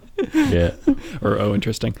 Yeah. Or, "Oh,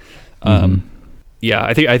 interesting." Yeah,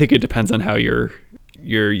 I think it depends on how you're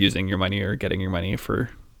using your money or getting your money for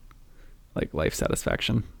like life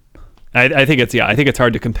satisfaction. I think it's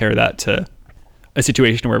hard to compare that to a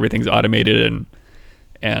situation where everything's automated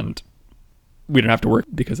and we don't have to work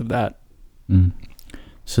because of that.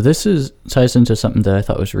 So this ties into something that I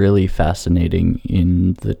thought was really fascinating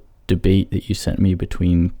in the debate that you sent me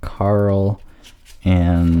between Carl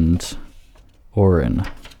and Oren.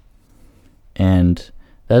 And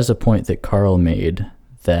that is a point that Carl made,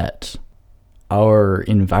 that our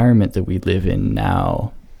environment that we live in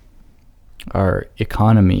now, our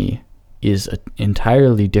economy, is an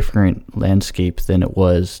entirely different landscape than it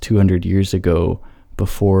was 200 years ago,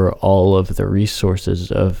 before all of the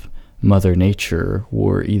resources of Mother Nature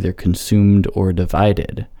were either consumed or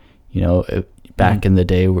divided. Back in the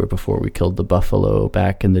day before we killed the buffalo,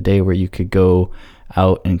 back in the day where you could go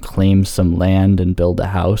out and claim some land and build a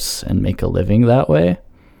house and make a living that way.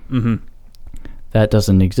 That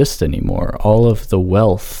doesn't exist anymore. All of the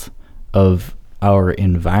wealth of our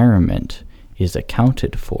environment is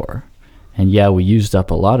accounted for. And yeah, we used up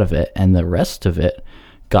a lot of it, and the rest of it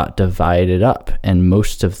got divided up, and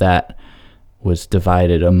most of that was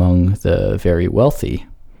divided among the very wealthy.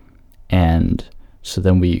 And so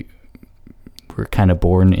then we were kind of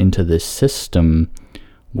born into this system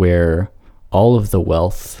where all of the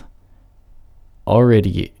wealth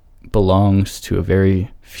already belongs to a very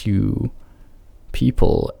few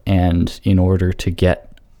people, and in order to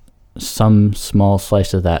get some small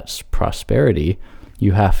slice of that prosperity,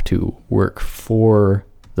 you have to work for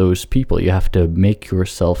those people. You have to make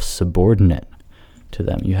yourself subordinate to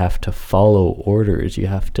them. You have to follow orders. You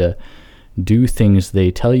have to do things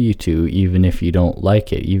they tell you to, even if you don't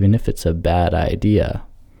like it, even if it's a bad idea.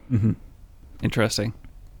 Mm-hmm. Interesting.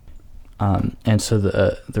 And so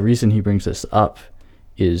the reason he brings this up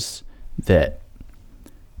is that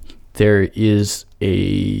there is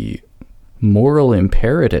a moral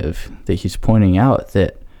imperative that he's pointing out,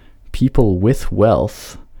 that people with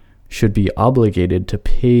wealth should be obligated to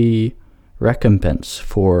pay recompense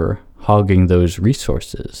for hogging those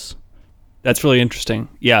resources. That's really interesting.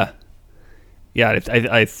 Yeah.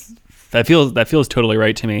 I that feels totally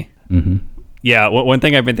right to me. Mm-hmm. Yeah. One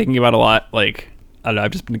thing I've been thinking about a lot, like, I don't know,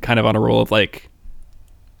 I've just been kind of on a roll of like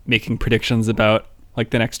making predictions about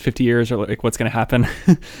like the next 50 years or like what's going to happen.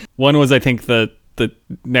 One was, I think the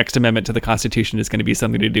next amendment to the Constitution is going to be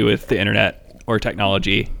something to do with the internet or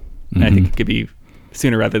technology. Mm-hmm. And I think it could be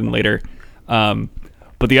sooner rather than later.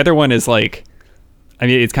 But the other one is like, I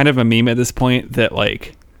mean, it's kind of a meme at this point that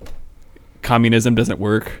like communism doesn't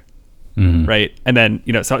work. Mm-hmm. Right. And then,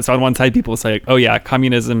 you know, so on one side, people say, oh yeah,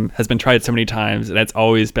 communism has been tried so many times and it's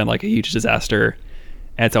always been like a huge disaster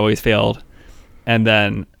and it's always failed. And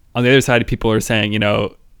then on the other side, people are saying, you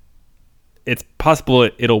know, it's possible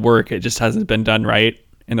it'll work. It just hasn't been done right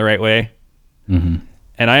in the right way. Mm-hmm.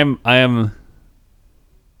 And I am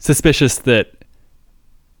suspicious that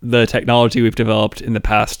the technology we've developed in the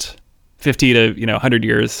past 50 to, 100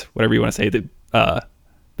 years, whatever you want to say, that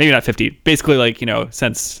maybe not 50, basically like,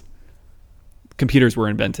 since computers were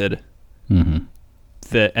invented, mm-hmm.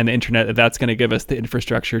 And the internet, that's going to give us the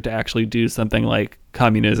infrastructure to actually do something like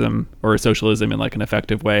communism or socialism in like an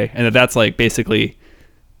effective way. And that's like basically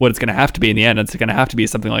what it's going to have to be in the end. It's going to have to be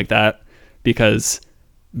something like that because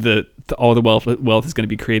all the wealth is going to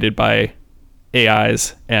be created by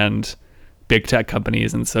AIs and big tech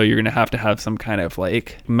companies. And so you're going to have some kind of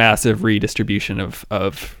like massive redistribution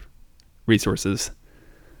of resources.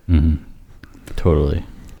 Mm-hmm. Totally.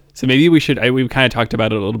 So maybe we should, we've kind of talked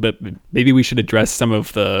about it a little bit, but maybe we should address some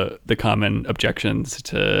of the common objections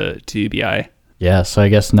to UBI. Yeah, so I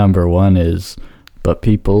guess number one is, but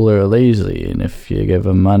people are lazy, and if you give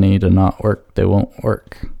them money to not work, they won't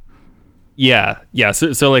work. Yeah.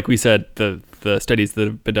 So like we said, the studies that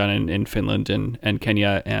have been done in Finland and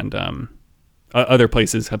Kenya and other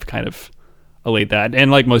places have kind of allayed that.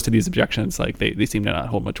 And like most of these objections, like they seem to not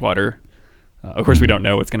hold much water. Of course, we don't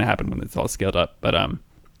know what's going to happen when it's all scaled up, but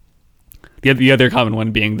the other common one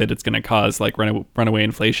being that it's going to cause like runaway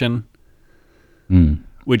inflation,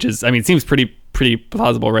 which is, I mean, it seems pretty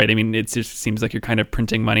plausible, right? I mean, it just seems like you're kind of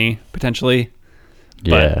printing money potentially.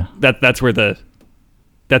 Yeah. But that's where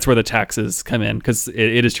the taxes come in, because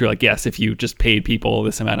it is true. Like, yes, if you just paid people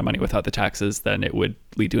this amount of money without the taxes, then it would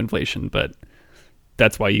lead to inflation. But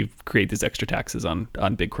that's why you create these extra taxes on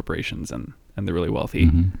big corporations and the really wealthy.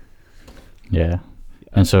 Mm-hmm. Yeah.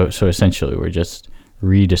 And so essentially we're just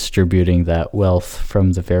redistributing that wealth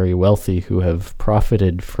from the very wealthy who have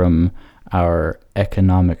profited from our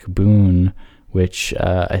economic boon, which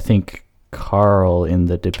I think Carl in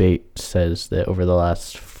the debate says that over the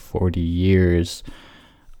last 40 years,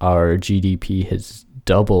 our GDP has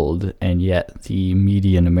doubled, and yet the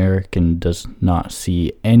median American does not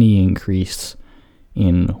see any increase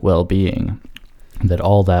in well-being, that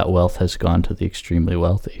all that wealth has gone to the extremely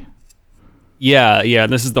wealthy. Yeah.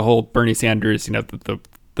 This is the whole Bernie Sanders, the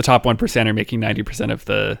top 1% are making 90% of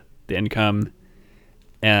the income.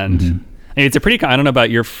 And mm-hmm. I mean, it's a pretty, I don't know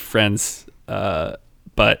about your friends,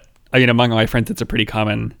 but I mean, among my friends, it's a pretty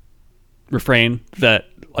common refrain that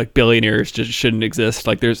like billionaires just shouldn't exist.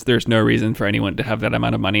 Like there's no reason for anyone to have that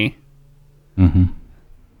amount of money. Mm-hmm.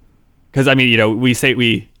 Cause I mean,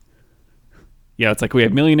 it's like we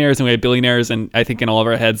have millionaires and we have billionaires, and I think in all of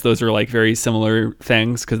our heads, those are like very similar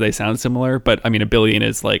things because they sound similar. But I mean, a billion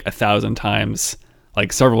is like 1,000 times,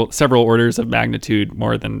 like several orders of magnitude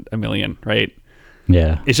more than a million, right?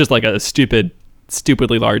 Yeah. It's just like a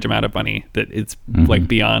stupidly large amount of money that it's mm-hmm. like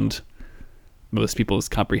beyond most people's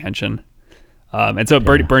comprehension. And so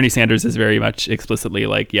Bernie Sanders is very much explicitly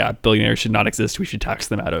like, yeah, billionaires should not exist. We should tax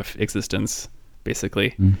them out of existence,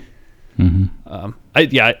 basically. Mm-hmm.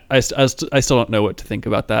 I still don't know what to think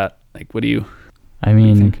about that. Like, what do you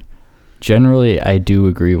think? Generally, I do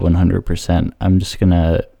agree 100%. I'm just going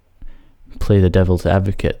to play the devil's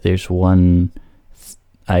advocate. There's one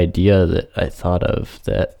idea that I thought of,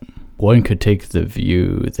 that one could take the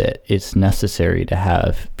view that it's necessary to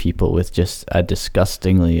have people with just a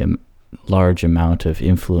disgustingly large amount of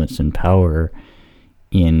influence and power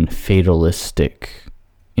in fatalistic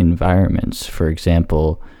environments. For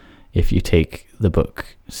example, if you take the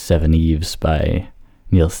book Seven Eves by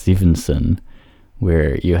Neil Stephenson,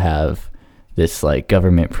 where you have this like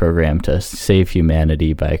government program to save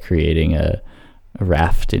humanity by creating a a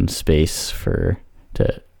raft in space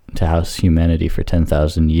to house humanity for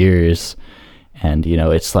 10,000 years. And,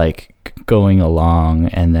 it's like going along,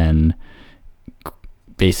 and then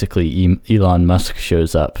basically Elon Musk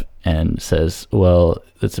shows up and says, well,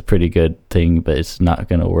 that's a pretty good thing, but it's not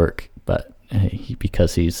going to work. But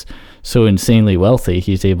because he's so insanely wealthy,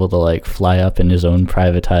 he's able to like fly up in his own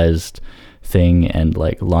privatized thing and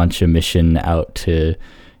like launch a mission out to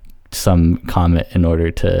some comet in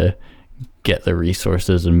order to get the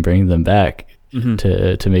resources and bring them back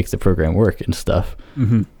to make the program work and stuff.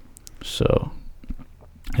 So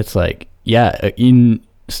it's like, yeah, in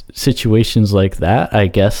situations like that, I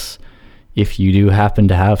guess if you do happen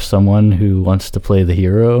to have someone who wants to play the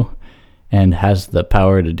hero and has the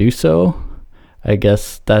power to do so, I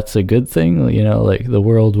guess that's a good thing. Like the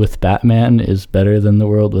world with Batman is better than the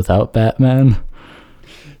world without Batman.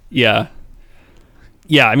 Yeah.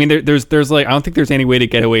 I mean, there's like, I don't think there's any way to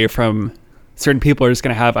get away from certain people are just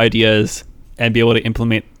going to have ideas and be able to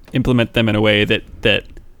implement them in a way that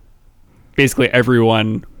basically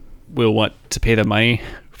everyone will want to pay the money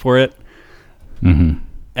for it.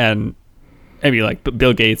 And maybe like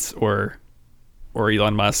Bill Gates or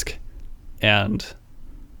Elon Musk. And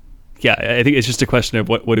yeah, I think it's just a question of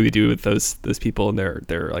what do we do with those people and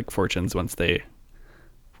their like fortunes once they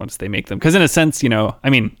make them. Because in a sense, I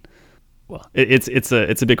mean, well, it's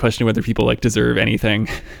a big question of whether people like deserve anything.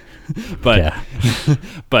 But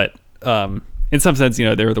but in some sense,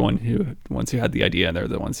 they're the ones who had the idea, and they're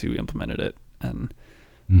the ones who implemented it. And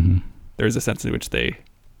there's a sense in which they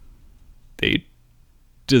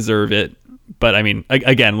deserve it. But I mean,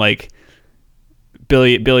 again, like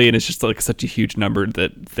billion is just like such a huge number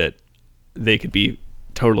that they could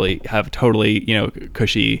have totally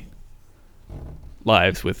cushy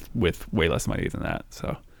lives with way less money than that.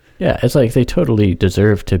 So yeah, it's like they totally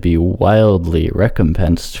deserve to be wildly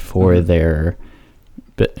recompensed for their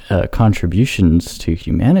contributions to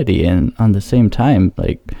humanity. And on the same time,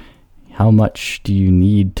 like, how much do you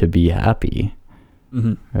need to be happy?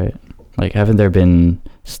 Right? Like, haven't there been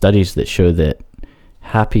studies that show that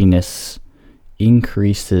happiness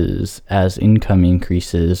increases as income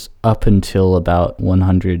increases up until about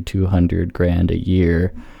 100, 200 grand a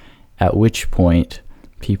year, at which point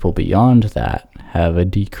people beyond that have a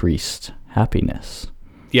decreased happiness?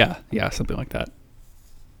 Yeah, something like that.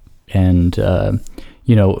 And,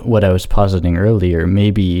 what I was positing earlier,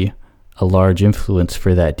 maybe a large influence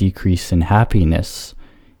for that decrease in happiness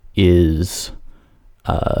is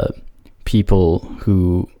people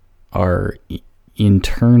who are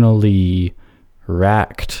internally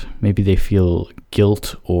racked. Maybe they feel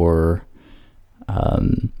guilt or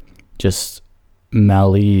just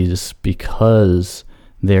malaise because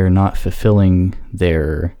they're not fulfilling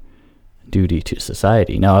their duty to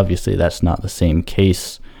society. Now, obviously, that's not the same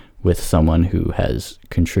case with someone who has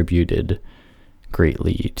contributed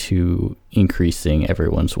greatly to increasing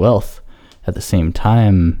everyone's wealth. At the same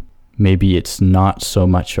time, maybe it's not so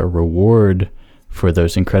much a reward for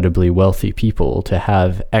those incredibly wealthy people to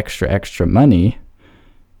have extra money.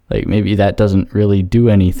 Like, maybe that doesn't really do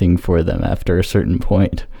anything for them after a certain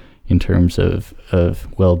point in terms of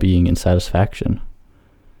well-being and satisfaction.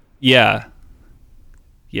 Yeah,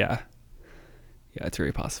 it's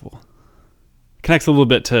very possible. Connects a little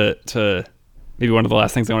bit to maybe one of the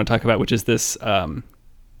last things I want to talk about, which is this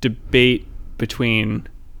debate between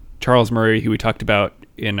Charles Murray, who we talked about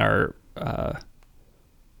in our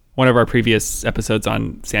one of our previous episodes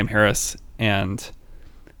on Sam Harris, and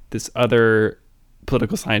this other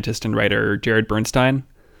political scientist and writer, Jared Bernstein.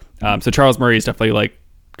 So Charles Murray is definitely like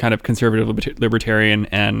kind of conservative libertarian,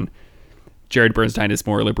 and Jared Bernstein is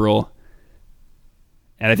more liberal.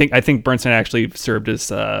 And I think Bernstein actually served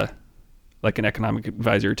as like an economic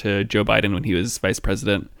advisor to Joe Biden when he was vice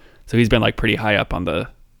president. So he's been like pretty high up in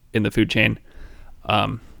the food chain.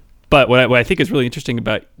 But what I think is really interesting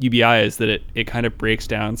about UBI is that it kind of breaks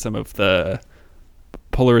down some of the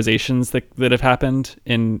polarizations that have happened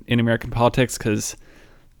in American politics. Because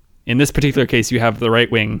in this particular case, you have the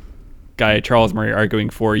right wing guy, Charles Murray, arguing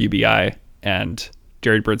for UBI, and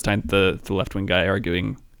Jared Bernstein, the left wing guy,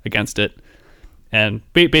 arguing against it. And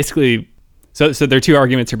basically, so their two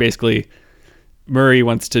arguments are basically Murray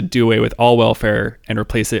wants to do away with all welfare and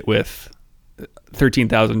replace it with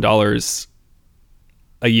 $13,000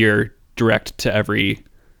 a year direct to every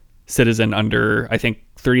citizen under, I think,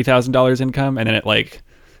 $30,000 income. And then it like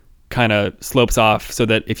kind of slopes off so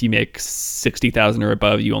that if you make 60,000 or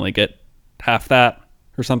above, you only get half that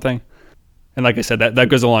or something. And like I said, that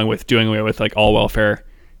goes along with doing away with like all welfare.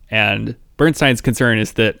 And Bernstein's concern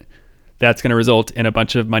is that that's going to result in a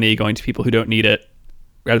bunch of money going to people who don't need it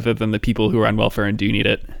rather than the people who are on welfare and do need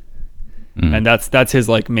it. And that's his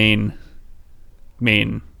like main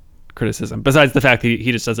criticism, besides the fact that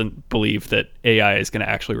he just doesn't believe that AI is going to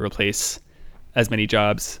actually replace as many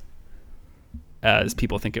jobs as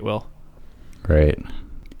people think it will. Right.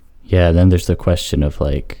 Yeah, then there's the question of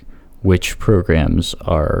like which programs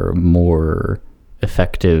are more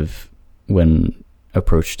effective when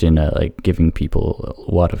approached in a like giving people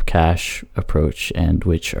a lot of cash approach, and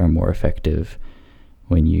which are more effective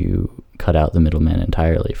when you cut out the middleman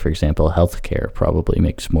entirely. For example, healthcare probably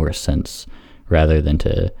makes more sense rather than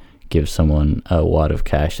to give someone a wad of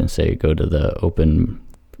cash and say go to the open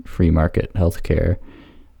free market healthcare.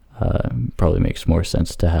 Probably makes more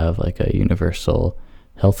sense to have like a universal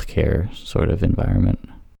healthcare sort of environment.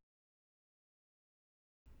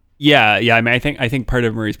 Yeah. I mean, I think part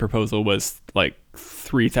of Murray's proposal was like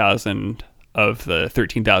 3,000 of the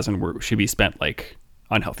 13,000 should be spent like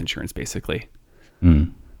on health insurance, basically.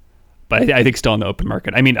 But I think still in the open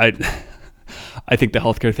market. I mean, I think the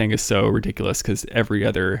healthcare thing is so ridiculous because every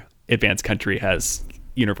other advanced country has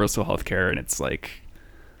universal healthcare, and it's like,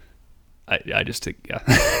 I just think,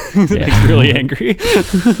 it makes me really angry.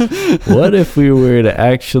 What if we were to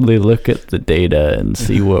actually look at the data and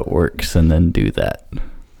see what works and then do that?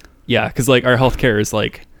 Yeah, because like our healthcare is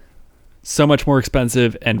like so much more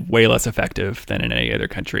expensive and way less effective than in any other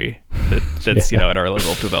country that's at our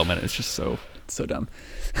level of development. It's just so dumb.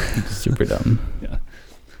 Super dumb. Yeah.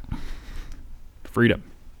 Freedom.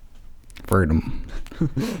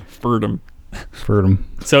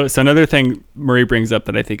 So another thing Murray brings up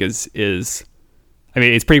that I think is I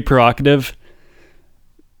mean, it's pretty provocative,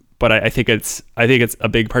 but I think it's a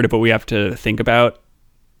big part of what we have to think about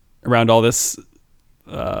around all this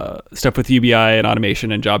stuff with UBI and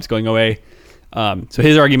automation and jobs going away. So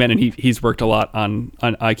his argument, and he's worked a lot on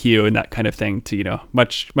IQ and that kind of thing, to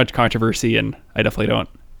much controversy, and I definitely don't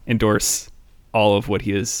endorse all of what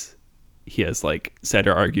he has like said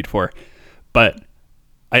or argued for, but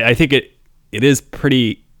I think it is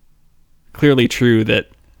pretty clearly true that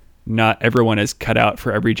not everyone is cut out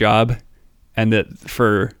for every job, and that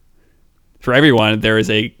for everyone there is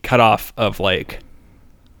a cutoff of like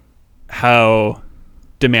how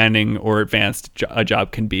demanding or advanced a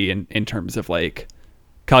job can be in terms of like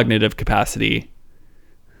cognitive capacity.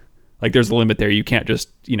 Like there's a limit there. You can't just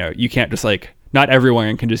like, not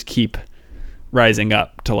everyone can just keep rising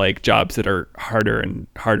up to like jobs that are harder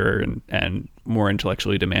and more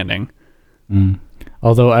intellectually demanding.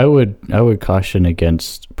 Although I would caution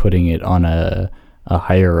against putting it on a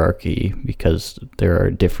hierarchy, because there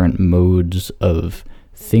are different modes of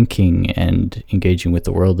thinking and engaging with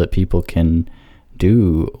the world that people can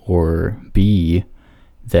do or be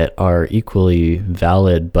that are equally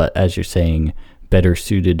valid, but as you're saying, better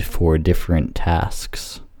suited for different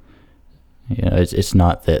tasks. It's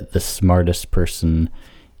not that the smartest person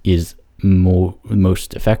is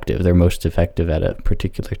most effective. They're most effective at a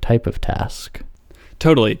particular type of task.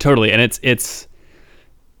 Totally. And it's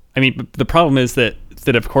I mean, the problem is that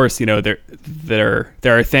of course, there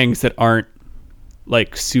are things that aren't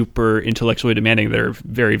like super intellectually demanding that are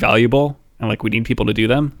very valuable, and like we need people to do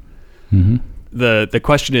them. Mm-hmm. The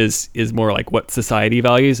question is more like what society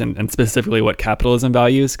values, and specifically what capitalism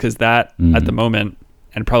values, because that at the moment,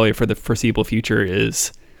 and probably for the foreseeable future,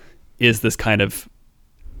 is this kind of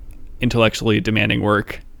intellectually demanding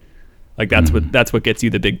work. Like that's what gets you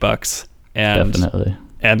the big bucks. And definitely.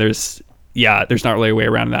 And there's not really a way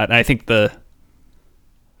around that. And I think the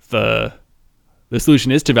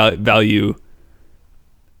solution is to value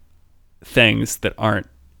things that aren't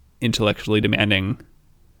intellectually demanding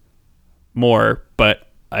more, but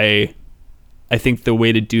I think the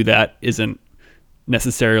way to do that isn't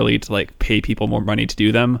necessarily to like pay people more money to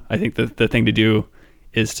do them. I think the thing to do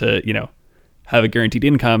is to have a guaranteed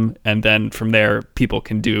income, and then from there people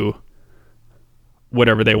can do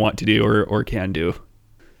whatever they want to do or can do.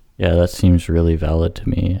 Yeah, that seems really valid to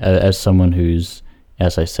me. As someone who's,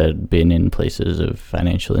 as I said, been in places of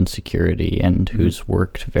financial insecurity and who's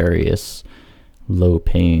worked various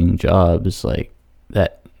low-paying jobs, like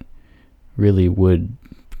that really would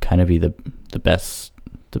kind of be the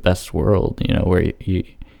best world, where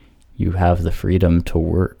you have the freedom to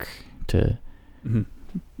work, to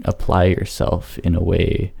apply yourself in a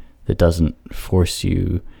way that doesn't force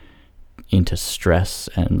you into stress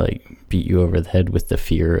and like beat you over the head with the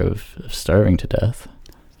fear of starving to death.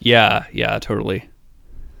 Yeah, totally.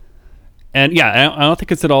 And yeah, I don't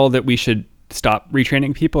think it's at all that we should stop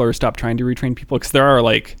retraining people or stop trying to retrain people, because there are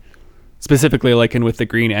like, specifically like with the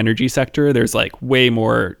green energy sector, there's like way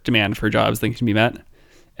more demand for jobs than can be met.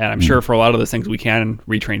 And I'm sure for a lot of those things we can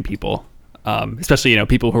retrain people, especially,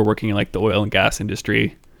 people who are working in like the oil and gas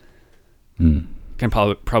industry. can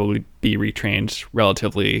probably be retrained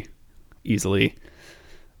relatively easily.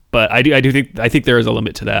 But I think there is a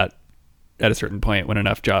limit to that at a certain point when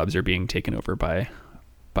enough jobs are being taken over by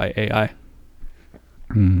AI.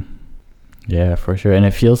 Yeah, for sure. And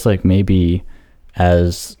it feels like maybe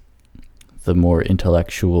as the more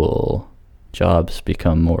intellectual jobs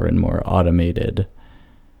become more and more automated,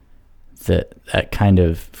 that kind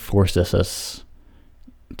of forces us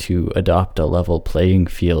to adopt a level playing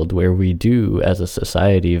field where we do, as a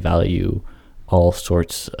society, value all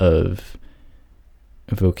sorts of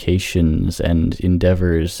vocations and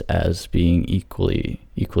endeavors as being equally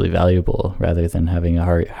valuable, rather than having a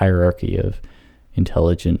hierarchy of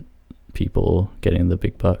intelligent people getting the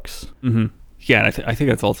big bucks. Mm-hmm. Yeah, and I think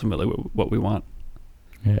that's ultimately what we want.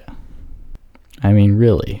 Yeah. I mean,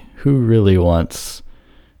 really, who really wants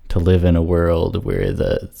to live in a world where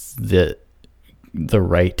the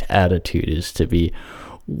right attitude is to be,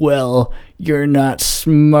 well, you're not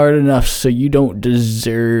smart enough, so you don't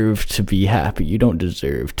deserve to be happy. You don't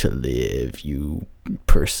deserve to live, you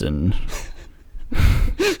person.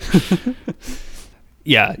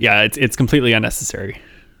 Yeah, it's completely unnecessary.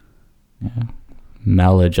 Yeah.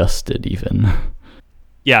 Maladjusted even.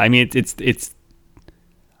 Yeah, I mean it's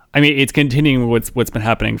continuing what's been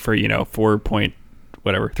happening for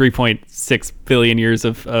 3.6 billion years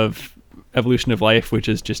of evolution of life, which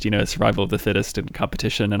is just survival of the fittest and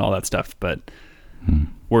competition and all that stuff. But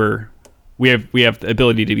we have the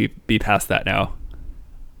ability to be past that now.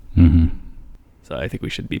 Mm-hmm. So I think we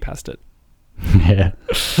should be past it. Yeah.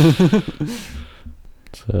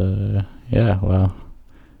 So yeah, well,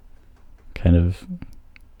 kind of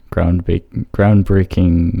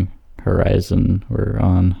groundbreaking horizon we're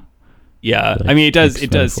on. Yeah, I mean it does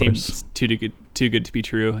seem too good to be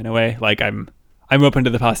true in a way. Like I'm open to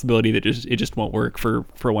the possibility that it just won't work for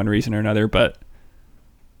one reason or another. But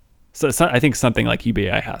so I think something like UBI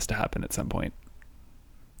has to happen at some point.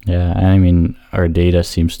 Yeah, I mean our data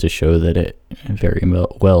seems to show that it very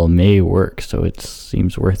well may work, so it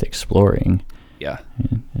seems worth exploring. Yeah,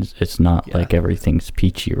 it's not like everything's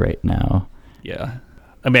peachy right now. Yeah,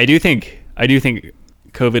 I mean I do think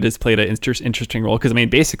COVID has played an interesting role, because I mean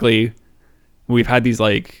basically we've had these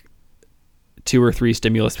like 2 or 3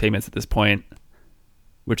 stimulus payments at this point,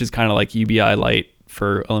 which is kind of like UBI light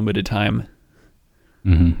for a limited time.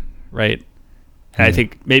 Mm-hmm. Right. And I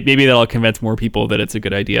think maybe that'll convince more people that it's a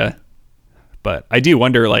good idea. But I do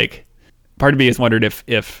wonder, like, part of me has wondered if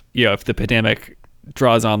the pandemic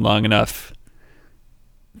draws on long enough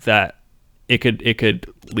that it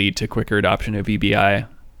could lead to quicker adoption of UBI,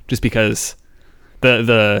 just because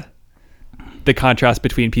the contrast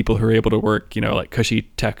between people who are able to work, like cushy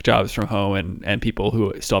tech jobs from home and people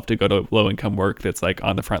who still have to go to low income work that's like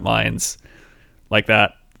on the front lines, like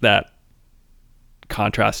that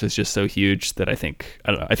contrast is just so huge that I think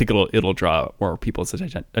it'll draw more people's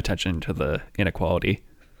attention to the inequality.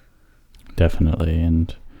 Definitely.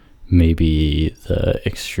 And maybe the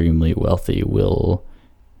extremely wealthy will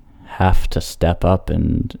have to step up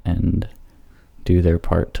and do their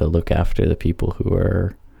part to look after the people who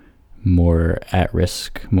are more at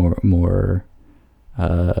risk, more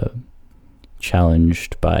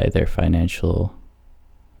challenged by their financial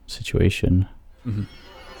situation. Mm-hmm.